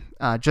Middleton,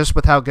 just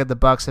with how good the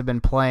Bucks have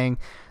been playing.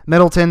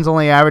 Middleton's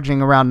only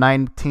averaging around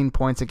 19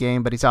 points a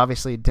game, but he's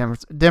obviously a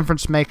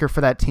difference maker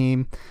for that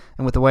team.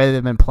 And with the way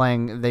they've been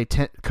playing,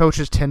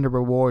 coaches tend to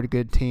reward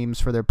good teams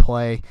for their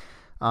play.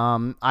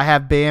 I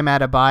have Bam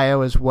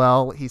Adebayo as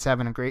well. He's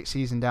having a great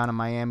season down in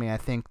Miami. I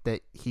think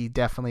that he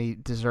definitely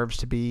deserves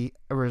to be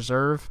a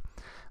reserve.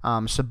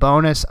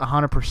 Sabonis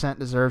 100%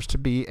 deserves to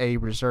be a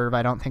reserve.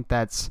 I don't think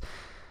that's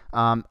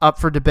up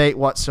for debate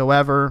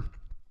whatsoever.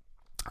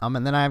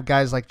 And then I have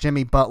guys like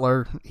Jimmy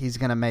Butler. He's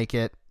going to make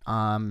it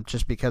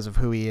just because of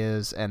who he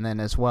is. And then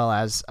as well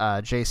as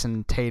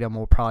Jason Tatum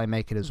will probably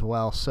make it as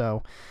well.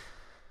 So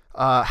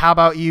how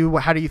about you?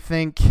 How do you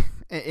think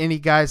any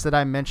guys that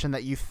I mentioned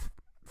that you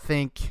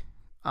think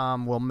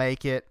will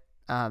make it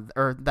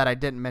or that I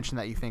didn't mention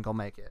that you think will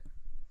make it?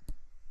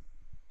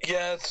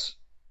 Yeah,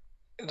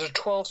 there's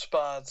 12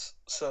 spots.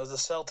 So the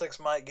Celtics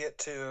might get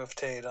 2 of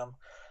Tatum.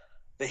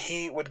 The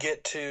Heat would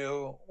get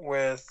 2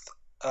 with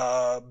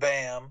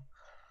Bam,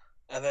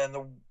 and then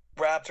the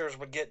Raptors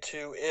would get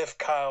 2 if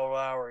Kyle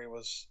Lowry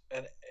was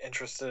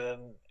interested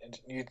in.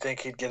 You'd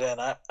think he'd get in.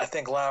 I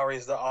think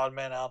Lowry's the odd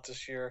man out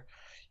this year.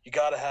 You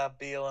got to have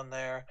Beal in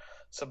there.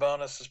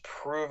 Sabonis has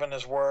proven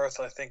his worth.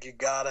 I think you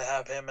got to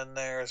have him in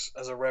there as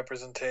a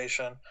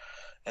representation.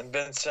 And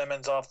Ben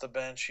Simmons off the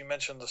bench. You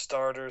mentioned the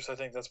starters. I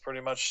think that's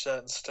pretty much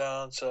set in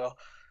stone. So.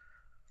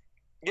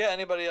 Yeah,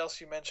 anybody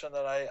else you mentioned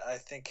that I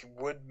think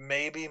would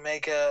maybe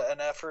make an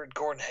effort?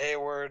 Gordon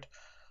Hayward.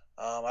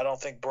 I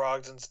don't think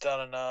Brogdon's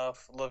done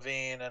enough.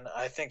 Levine, and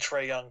I think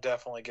Trae Young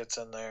definitely gets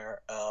in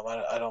there.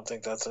 I don't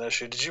think that's an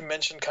issue. Did you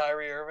mention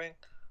Kyrie Irving?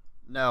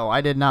 No,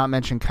 I did not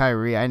mention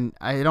Kyrie.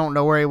 I don't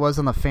know where he was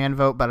on the fan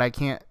vote, but I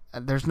can't.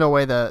 There's no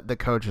way the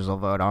coaches will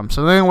vote on him.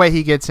 So the only way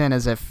he gets in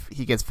is if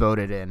he gets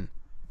voted in.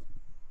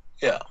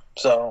 Yeah,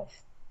 so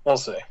we'll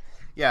see.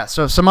 Yeah,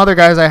 so some other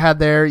guys I had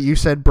there. You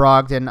said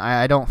Brogdon.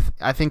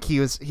 I think he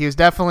was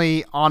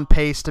definitely on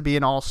pace to be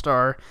an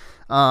all-star.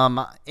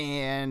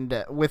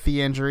 And with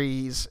the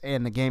injuries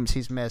and the games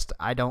he's missed,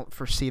 I don't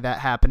foresee that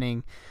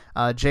happening.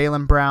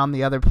 Jaylen Brown,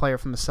 the other player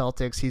from the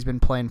Celtics, he's been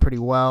playing pretty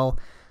well.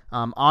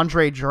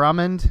 Andre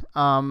Drummond,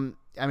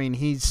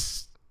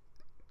 he's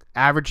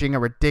averaging a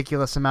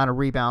ridiculous amount of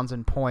rebounds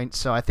and points,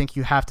 so I think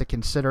you have to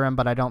consider him,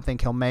 but I don't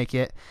think he'll make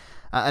it.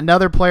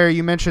 Another player,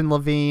 you mentioned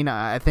LaVine.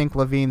 I think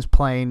LaVine's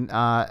playing.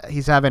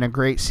 He's having a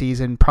great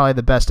season, probably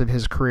the best of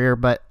his career,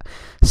 but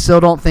still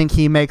don't think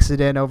he makes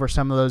it in over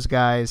some of those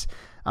guys.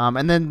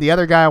 And then the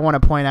other guy I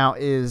want to point out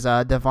is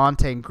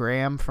Devontae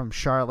Graham from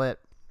Charlotte.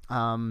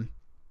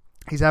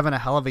 He's having a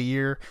hell of a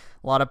year.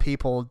 A lot of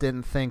people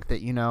didn't think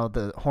that,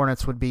 the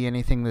Hornets would be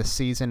anything this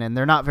season, and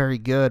they're not very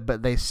good,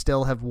 but they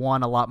still have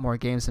won a lot more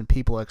games than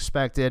people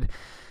expected.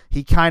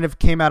 He kind of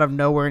came out of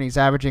nowhere, and he's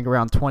averaging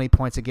around 20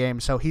 points a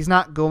game. So he's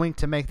not going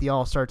to make the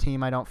All-Star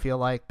team, I don't feel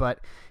like, but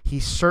he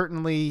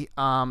certainly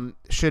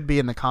should be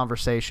in the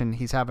conversation.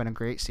 He's having a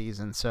great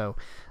season, so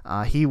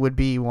he would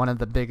be one of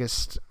the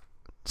biggest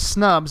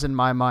snubs in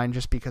my mind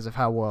just because of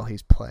how well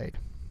he's played.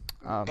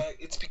 But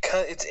it's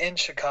because it's in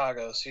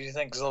Chicago, so you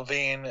think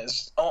LaVine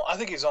is... Oh, I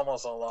think he's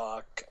almost a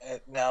lock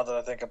now that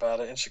I think about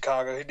it. In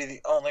Chicago, he'd be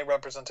the only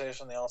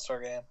representation in the All-Star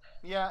game.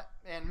 Yeah,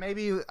 and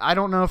maybe... I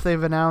don't know if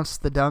they've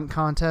announced the dunk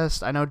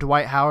contest. I know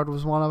Dwight Howard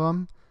was one of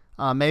them.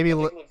 I think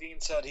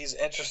LaVine said he's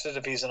interested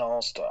if he's an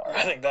All-Star.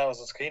 I think that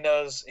was... He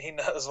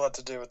knows what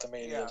to do with the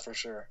media, for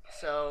sure.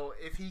 So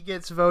if he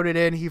gets voted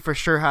in, he for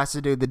sure has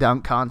to do the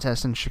dunk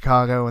contest in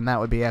Chicago, and that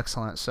would be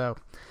excellent. So...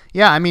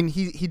 Yeah, I mean,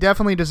 he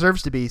definitely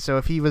deserves to be. So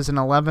if he was an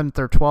 11th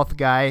or 12th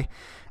guy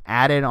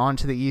added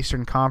onto the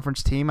Eastern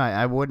Conference team,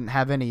 I wouldn't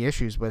have any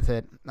issues with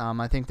it.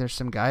 I think there's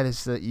some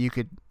guys that you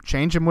could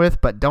change him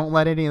with, but don't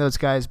let any of those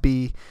guys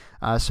be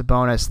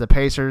Sabonis. The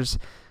Pacers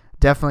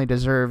definitely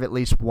deserve at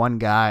least one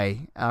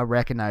guy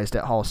recognized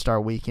at All-Star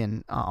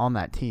Weekend on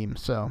that team.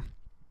 So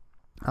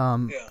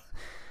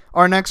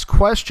Our next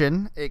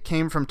question, it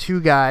came from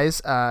two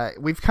guys.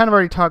 We've kind of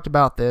already talked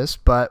about this,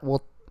 but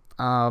we'll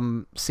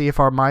see if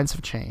our minds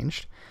have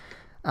changed.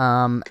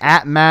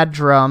 At Mad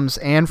Drums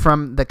and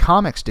from the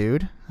Comics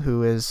Dude,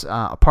 who is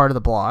a part of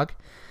the blog.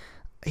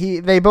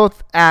 They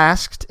both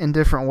asked in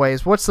different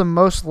ways, what's the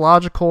most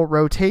logical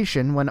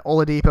rotation when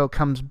Oladipo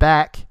comes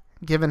back,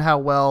 given how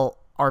well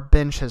our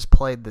bench has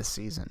played this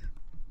season?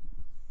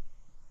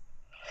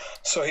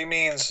 So he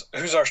means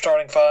who's our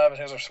starting five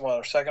and who's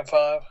our second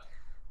five?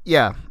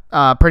 Yeah,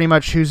 pretty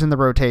much who's in the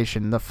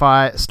rotation, the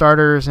five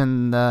starters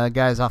and the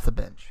guys off the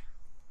bench.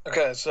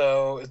 Okay,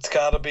 so it's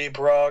got to be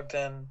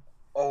Brogdon,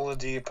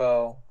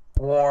 Oladipo,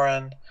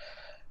 Warren,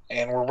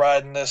 and we're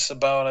riding this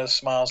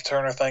Sabonis, Miles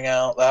Turner thing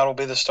out. That'll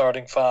be the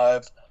starting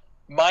five.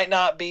 Might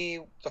not be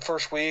the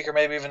first week or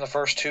maybe even the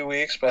first 2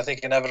 weeks, but I think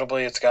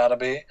inevitably it's got to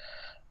be.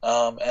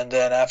 And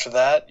then after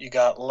that, you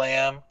got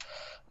Lamb,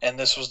 and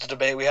this was the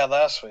debate we had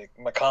last week,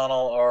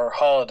 McConnell or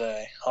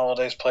Holiday.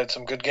 Holiday's played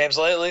some good games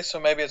lately, so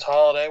maybe it's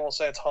Holiday. We'll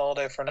say it's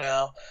Holiday for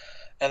now.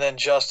 And then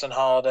Justin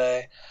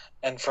Holiday.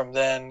 And from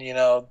then,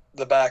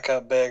 the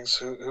backup bigs,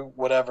 who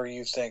whatever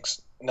you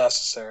think's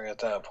necessary at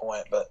that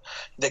point. But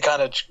they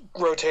kind of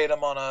rotate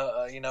them on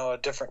a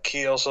different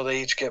keel, so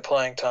they each get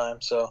playing time.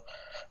 So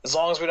as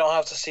long as we don't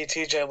have to see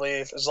TJ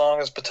leave, as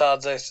long as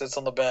Patadze sits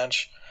on the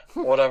bench,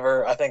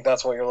 whatever, I think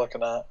that's what you're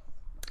looking at.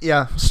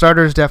 Yeah,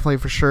 starters definitely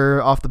for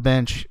sure off the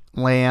bench.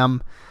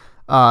 Lamb,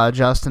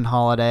 Justin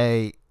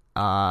Holiday.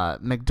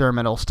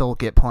 McDermott will still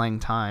get playing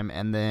time,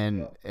 and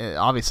then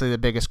obviously the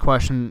biggest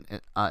question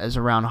is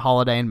around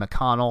Holiday and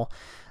McConnell.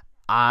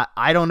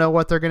 I don't know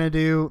what they're going to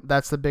do.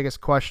 That's the biggest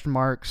question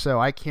mark, so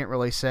I can't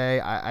really say.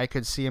 I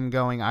could see them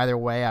going either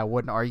way. I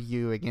wouldn't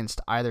argue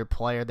against either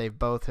player. They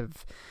both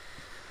have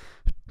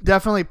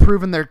definitely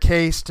proven their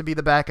case to be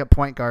the backup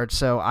point guard,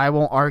 so I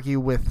won't argue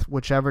with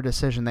whichever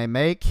decision they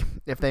make.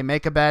 If they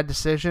make a bad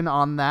decision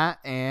on that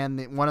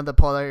and one of the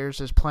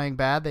players is playing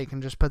bad, they can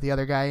just put the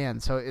other guy in.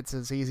 So it's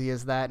as easy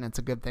as that, and it's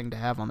a good thing to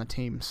have on the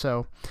team.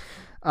 So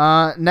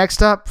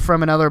next up,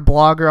 from another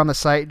blogger on the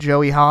site,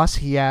 Joey Haas,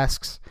 he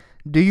asks,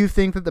 do you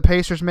think that the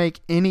Pacers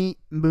make any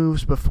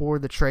moves before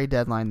the trade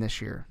deadline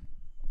this year?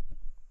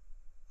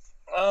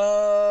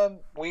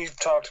 We've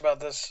talked about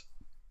this.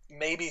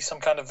 Maybe some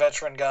kind of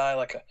veteran guy,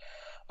 like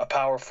a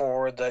power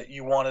forward that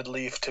you wanted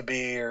Leaf to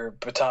be or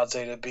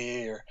Patadze to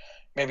be, or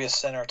maybe a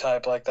center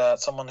type like that,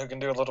 someone who can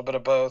do a little bit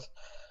of both.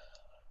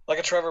 Like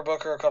a Trevor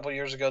Booker a couple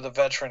years ago, the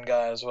veteran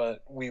guy is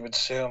what we would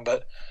assume.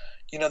 But,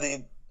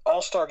 the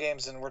All-Star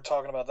games, and we're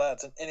talking about that,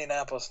 it's in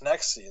Indianapolis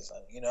next season,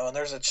 and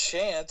there's a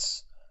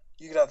chance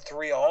you could have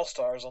 3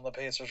 All-Stars on the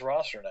Pacers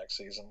roster next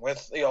season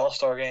with the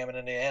All-Star game in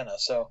Indiana.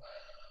 So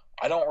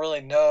I don't really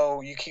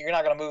know. You're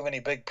not going to move any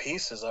big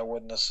pieces, I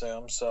wouldn't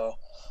assume. So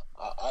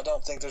I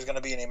don't think there's going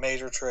to be any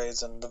major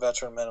trades, and the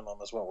veteran minimum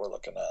is what we're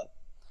looking at.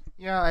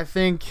 Yeah, I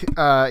think,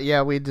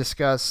 we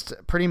discussed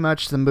pretty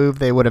much the move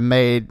they would have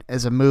made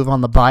as a move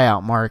on the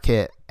buyout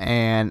market.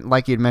 And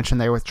like you'd mentioned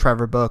there with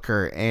Trevor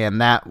Booker,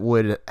 and that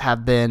would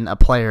have been a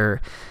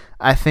player,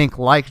 I think,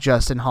 like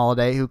Justin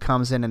Holiday, who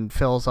comes in and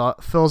fills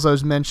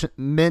those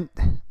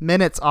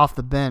minutes off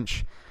the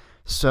bench.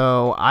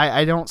 So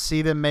I don't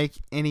see them make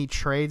any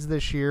trades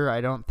this year.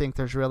 I don't think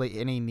there's really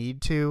any need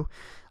to.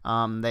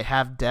 They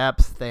have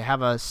depth. They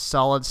have a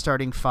solid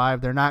starting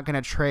five. They're not going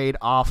to trade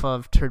off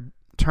of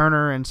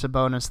Turner and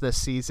Sabonis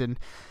this season.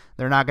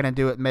 They're not going to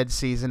do it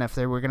mid-season. If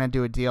they were going to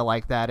do a deal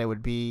like that, it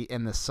would be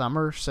in the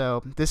summer.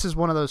 So this is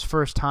one of those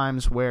first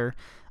times where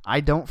I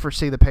don't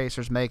foresee the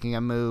Pacers making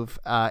a move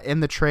in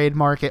the trade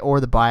market or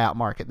the buyout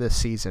market this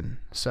season.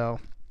 So,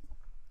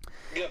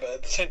 yeah, but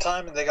at the same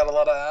time, they got a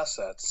lot of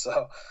assets,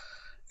 so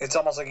it's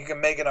almost like you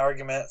can make an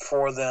argument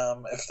for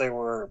them if they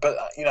were. But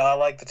I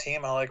like the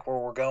team, I like where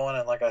we're going,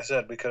 and like I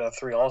said, we could have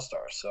 3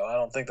 All-Stars, so I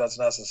don't think that's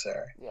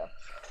necessary. Yeah.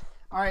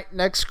 All right,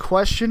 next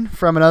question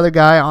from another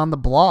guy on the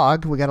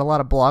blog. We got a lot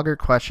of blogger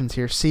questions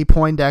here. Chris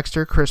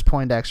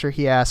Poindexter,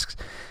 he asks,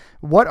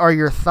 what are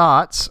your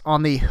thoughts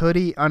on the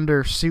hoodie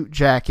under suit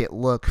jacket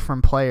look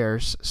from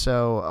players?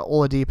 So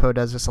Oladipo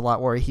does this a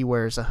lot where he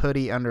wears a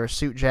hoodie under a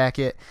suit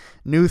jacket.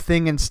 New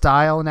thing in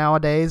style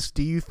nowadays.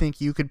 Do you think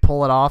you could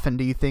pull it off, and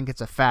do you think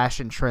it's a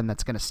fashion trend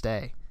that's going to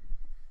stay?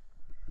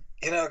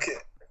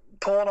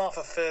 Pulling off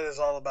a fit is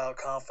all about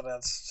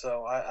confidence,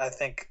 so I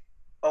think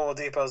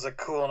Oladipo is a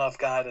cool enough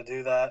guy to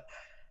do that.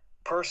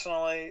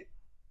 Personally,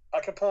 I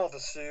can pull off a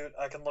suit.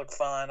 I can look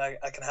fine. I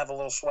can have a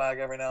little swag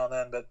every now and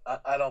then,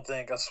 but I don't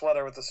think a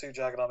sweater with a suit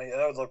jacket on me,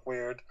 that would look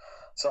weird.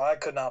 So I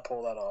could not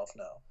pull that off,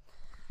 no.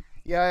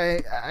 Yeah,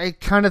 I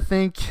kind of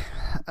think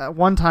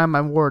one time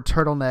I wore a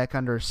turtleneck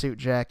under a suit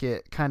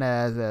jacket, kind of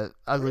as a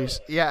ugly. Really?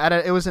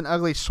 Yeah, it was an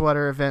ugly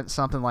sweater event,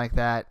 something like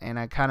that, and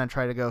I kind of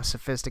tried to go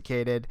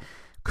sophisticated.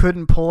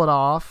 Couldn't pull it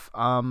off.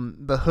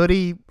 The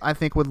hoodie I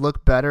think would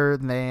look better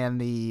than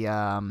the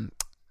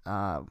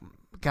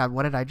God,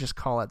 what did I just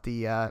call it?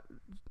 The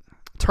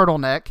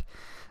turtleneck.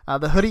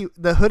 The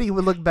hoodie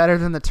would look better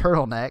than the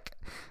turtleneck.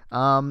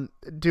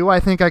 Do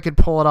I think I could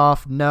pull it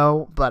off?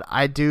 No, but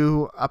I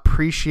do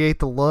appreciate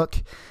the look.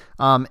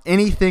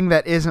 Anything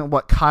that isn't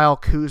what Kyle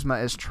Kuzma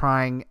is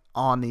trying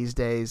on these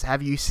days.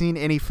 Have you seen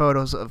any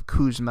photos of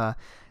Kuzma?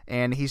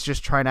 And he's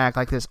just trying to act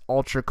like this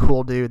ultra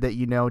cool dude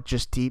that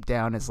just deep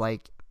down is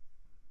like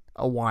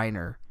a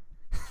whiner.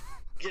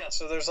 Yeah,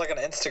 so there's like an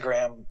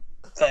Instagram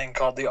thing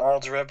called the All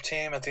Drip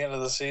Team at the end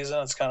of the season.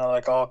 It's kind of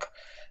like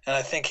and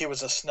I think he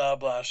was a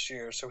snub last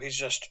year, so he's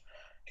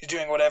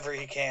doing whatever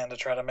he can to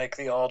try to make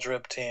the All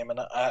Drip Team, and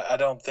I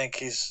don't think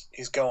he's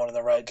going in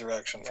the right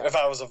direction if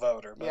I was a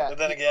voter. But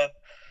then again,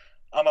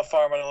 I'm a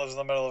farmer that lives in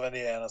the middle of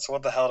Indiana, so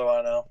what the hell do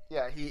I know?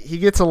 Yeah, he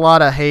gets a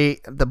lot of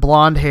hate. The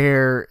blonde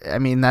hair, I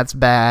mean, that's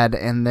bad.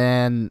 And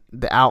then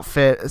the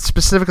outfit,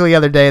 specifically the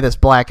other day, this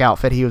black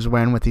outfit he was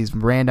wearing with these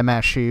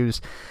random-ass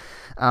shoes.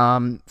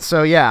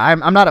 So, yeah,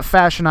 I'm not a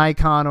fashion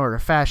icon or a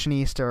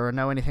fashionista or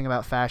know anything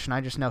about fashion.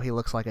 I just know he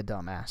looks like a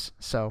dumbass.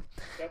 So,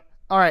 yep.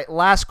 All right,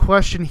 last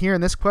question here,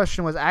 and this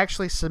question was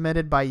actually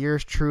submitted by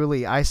yours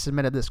truly. I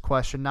submitted this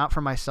question, not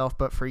for myself,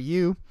 but for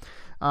you.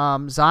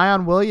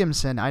 Zion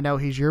Williamson, I know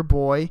he's your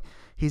boy.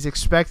 He's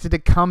expected to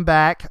come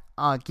back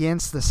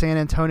against the San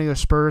Antonio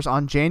Spurs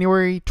on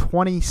January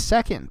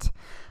 22nd.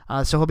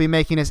 So he'll be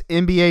making his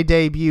NBA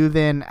debut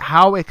then.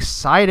 How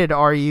excited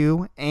are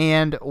you,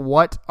 and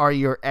what are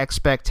your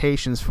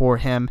expectations for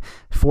him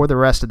for the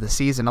rest of the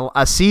season?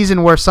 A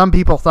season where some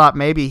people thought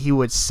maybe he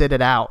would sit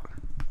it out.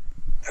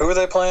 Who are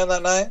they playing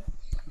that night?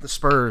 The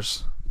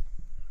Spurs.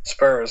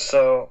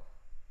 So,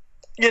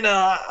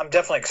 I'm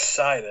definitely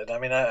excited. I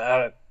mean,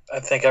 I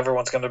think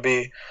everyone's going to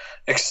be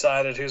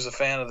excited who's a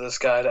fan of this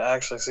guy to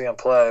actually see him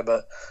play.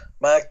 But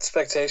my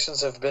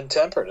expectations have been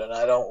tempered, and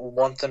I don't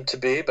want them to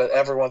be. But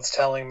everyone's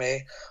telling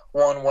me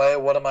one way.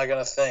 What am I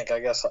going to think? I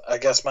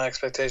guess my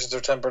expectations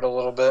are tempered a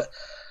little bit.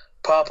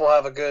 Pop will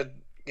have a good,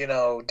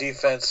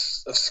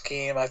 defensive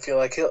scheme. I feel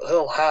like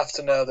he'll have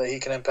to know that he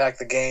can impact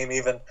the game,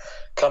 even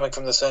coming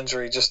from this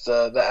injury. Just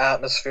the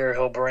atmosphere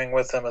he'll bring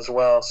with him as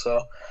well.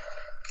 So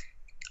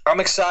I'm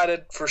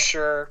excited for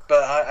sure,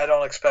 but I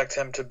don't expect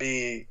him to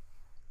be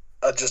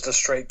just a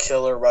straight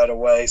killer right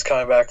away. He's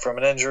coming back from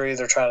an injury.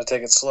 They're trying to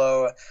take it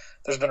slow.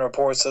 There's been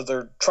reports that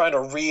they're trying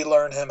to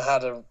relearn him how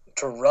to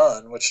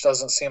run, which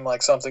doesn't seem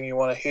like something you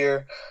want to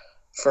hear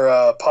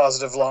for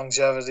positive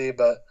longevity.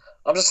 But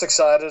I'm just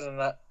excited,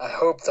 and I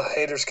hope the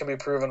haters can be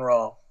proven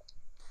wrong.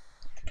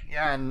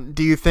 Yeah, and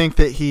do you think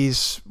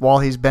that while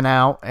he's been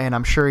out, and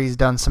I'm sure he's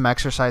done some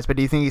exercise, but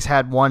do you think he's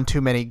had one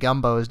too many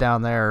gumbos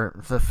down there,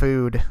 the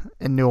food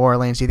in New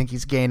Orleans? Do you think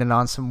he's gaining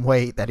on some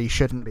weight that he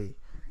shouldn't be?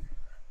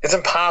 It's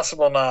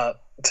impossible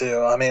not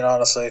to. I mean,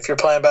 honestly, if you're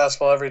playing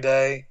basketball every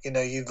day,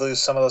 you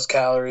lose some of those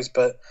calories,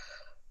 but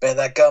man,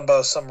 that gumbo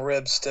is some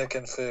rib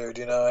sticking food,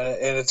 and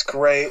it's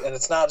great. And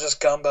it's not just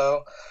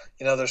gumbo.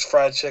 There's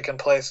fried chicken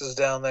places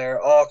down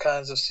there, all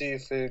kinds of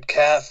seafood,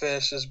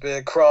 catfish is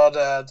big,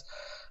 crawdads.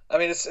 I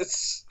mean,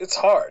 it's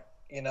hard,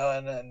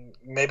 and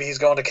maybe he's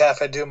going to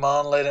Cafe Du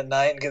Monde late at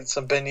night and getting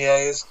some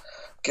beignets,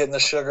 getting the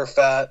sugar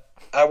fat.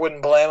 I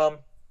wouldn't blame him,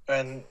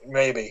 and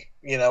maybe,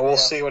 we'll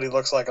see what he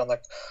looks like on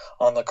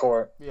the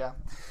court. Yeah.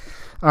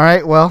 All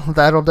right, well,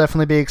 that'll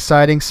definitely be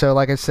exciting. So,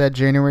 like I said,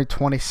 January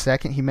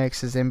 22nd, he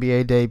makes his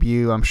NBA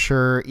debut. I'm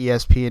sure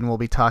ESPN will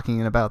be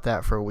talking about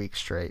that for a week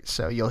straight,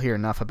 so you'll hear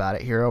enough about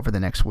it here over the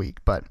next week.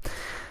 But,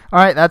 all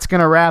right, that's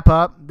going to wrap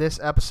up this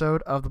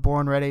episode of the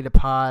Born Ready to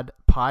Pod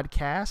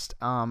podcast.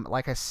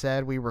 Like I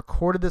said, we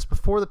recorded this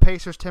before the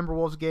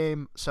Pacers-Timberwolves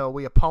game, so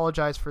we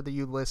apologize for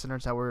you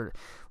listeners that were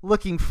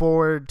looking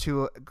forward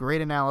to a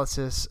great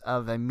analysis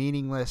of a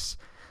meaningless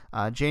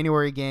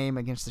January game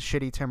against the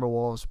shitty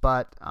Timberwolves,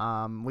 but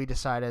we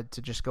decided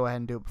to just go ahead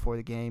and do it before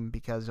the game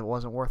because it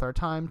wasn't worth our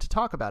time to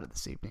talk about it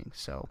this evening.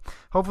 So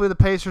hopefully the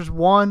Pacers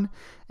won,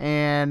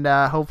 and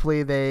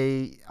hopefully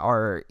they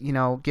are,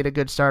 get a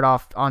good start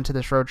off onto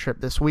this road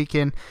trip this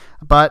weekend.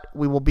 But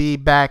we will be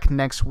back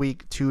next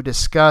week to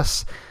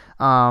discuss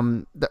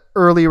the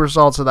early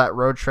results of that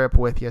road trip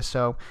with you.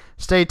 So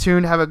stay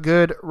tuned. Have a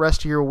good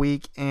rest of your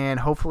week, and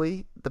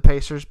hopefully the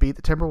Pacers beat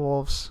the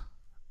Timberwolves,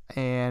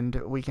 and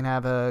we can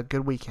have a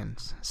good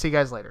weekend. See you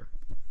guys later.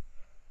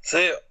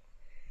 See ya.